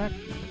soundtrack.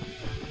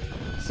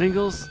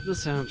 Singles, the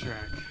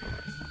soundtrack.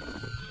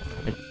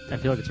 I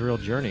feel like it's a real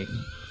journey.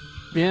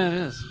 Yeah, it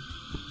is.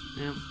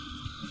 Yeah.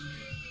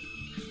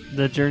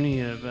 The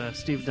journey of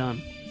Steve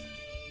Dunn.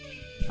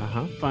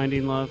 Uh-huh.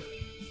 Finding love,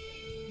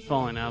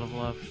 falling out of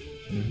love,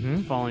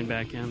 Mm-hmm. falling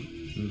back in.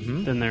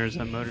 Mm-hmm. Then there's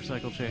a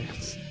motorcycle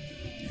chase,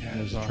 Yeah,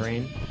 There's it a was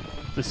train.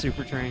 the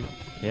super train,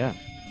 Yeah.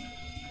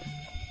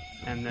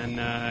 and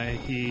then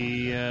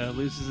he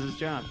loses his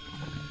job,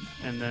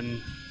 and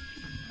then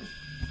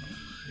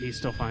he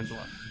still finds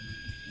love.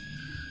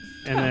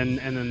 And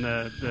then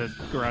the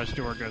garage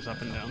door goes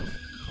up and down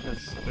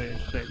because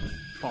they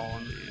fall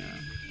on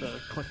the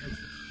clicker.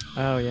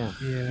 Oh, yeah.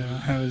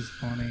 Yeah, that was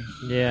funny.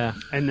 Yeah.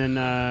 And then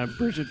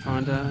Bridget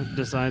Fonda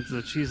decides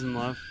that she's in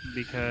love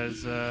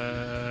because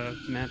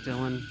Matt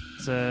Dillon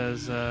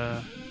says,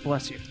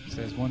 bless you.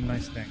 Says one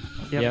nice thing.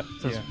 Yep.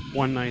 Says Yeah.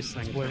 one nice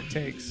thing. That's what it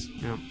takes.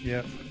 Yeah.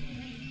 Yep.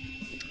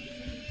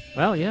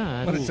 Well, yeah.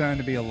 What a that's- time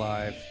to be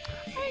alive.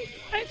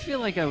 I feel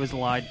like I was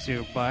lied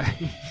to by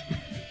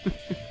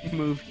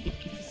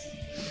movies.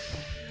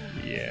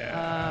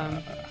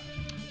 Yeah.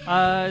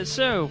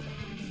 So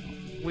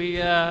we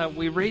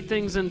rate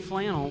things in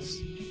flannels.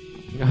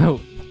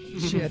 Oh,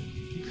 Shit.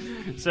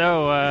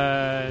 So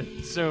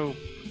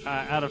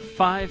out of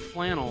 5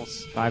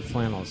 flannels, 5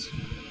 flannels.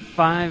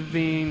 5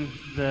 being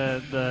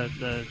the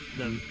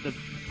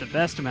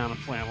best amount of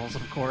flannels,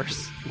 of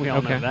course. We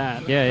all know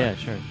that. Yeah,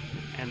 sure.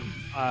 And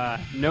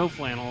no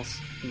flannels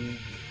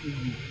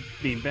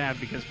being bad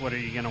because what are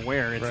you going to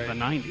wear? It's Right. the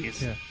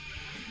 90s. Yeah.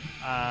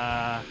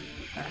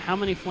 How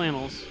many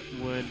flannels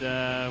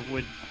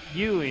would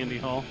you, Andy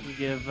Hall,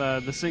 give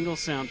the single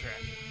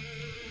soundtrack?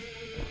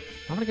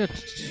 I'm going to go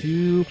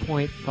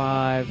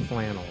 2.5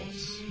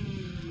 flannels.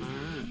 All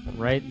right,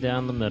 Right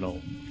down the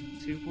middle.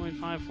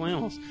 2.5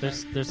 flannels.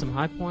 There's some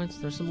high points,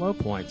 there's some low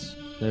points.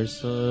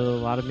 There's a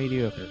lot of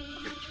mediocre.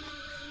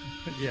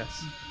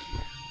 Yes.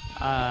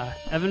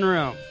 Evan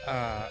Rowe.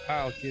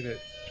 I'll give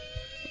it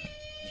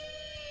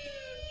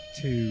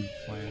 2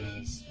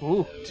 flannels.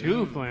 Ooh,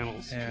 2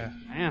 flannels. Yeah.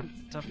 Man,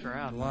 tough A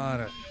crowd. lot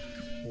of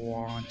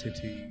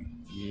quantity,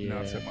 Yeah.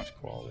 not so much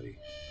quality.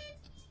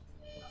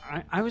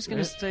 I was going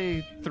to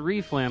say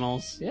 3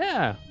 flannels,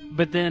 Yeah.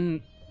 but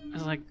then I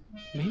was like,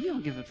 maybe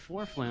I'll give it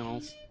 4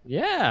 flannels.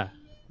 Yeah.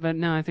 But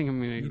no, I think I'm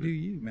going You to. do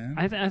you, man.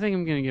 I think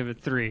I'm going to give it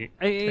 3.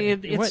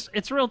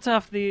 It's real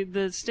tough.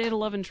 The State of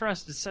Love and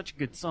Trust is such a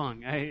good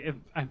song. I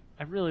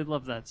really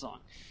love that song.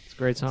 It's a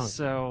great song.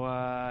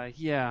 So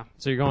yeah,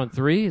 So you're going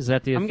 3? Is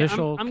that the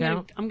official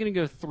count? I'm gonna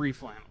go 3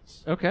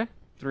 flannels. Okay.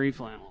 3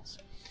 flannels.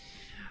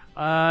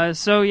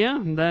 So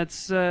yeah,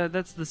 that's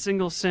the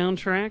single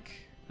soundtrack.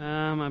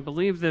 I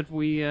believe that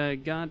we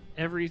got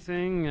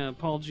everything.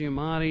 Paul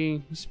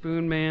Giamatti,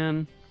 Spoon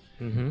Man,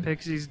 Mm-hmm.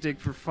 Pixies, Dig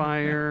for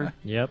Fire.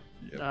 Yep.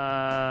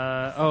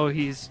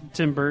 He's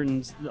Tim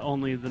Burton's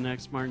only the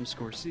next Martin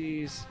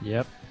Scorsese.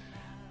 Yep.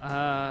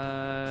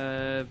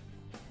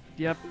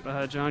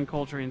 John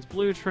Coltrane's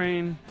Blue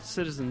Train,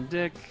 Citizen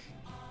Dick.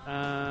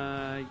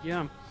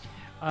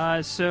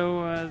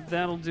 So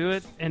that'll do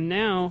it. And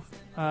now,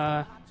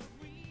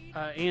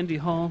 Andy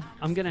Hall,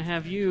 I'm going to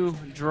have you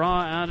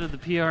draw out of the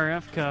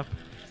PRF Cup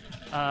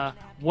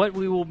what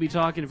we will be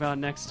talking about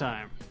next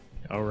time.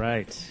 All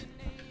right.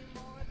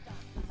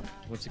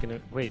 What's it gonna?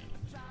 Wait.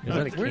 Is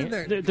that a Where can?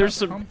 did that There's cup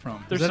some- come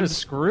from? There's Is that some a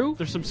screw?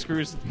 There's some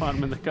screws at the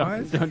bottom of the cup.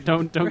 What?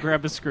 Don't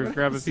grab a screw.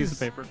 Grab a This piece of is-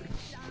 paper.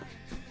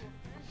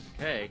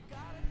 Okay.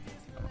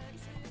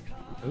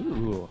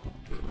 Ooh.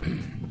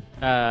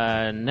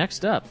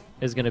 Next up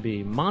is going to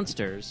be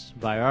Monsters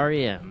by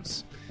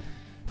REM's.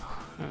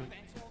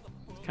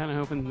 Kind of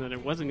hoping that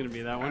it wasn't going to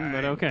be that one,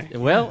 but okay.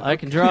 Well, I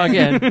can draw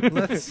again.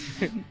 Let's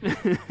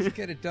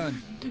get it done.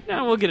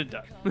 No, we'll get it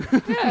done.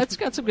 Yeah, it's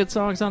got some good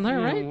songs on there,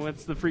 You know, right?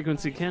 what's the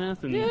Frequency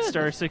Kenneth and Yeah,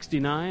 Star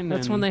 69?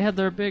 That's and when they had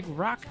their big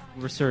rock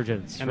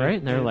resurgence, And right? they-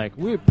 And they're they- like,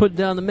 we're putting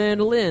down the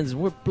mandolins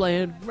and we're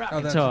playing rock Oh,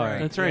 that's guitar. right.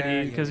 That's right,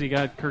 Yeah, because he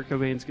got Kurt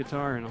Cobain's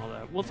guitar and all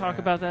that. We'll talk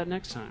Yeah. about that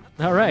next time.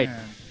 All right.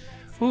 Man.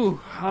 Ooh,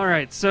 all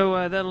right.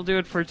 So that'll do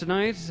it for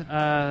tonight.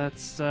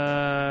 That's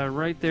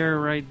right there,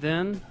 right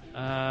then.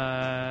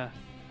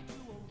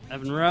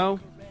 Evan Rowe,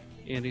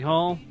 Andy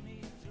Hall,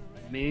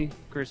 me,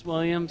 Chris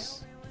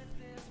Williams.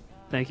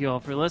 Thank you all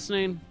for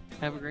listening.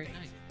 Have a great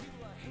night.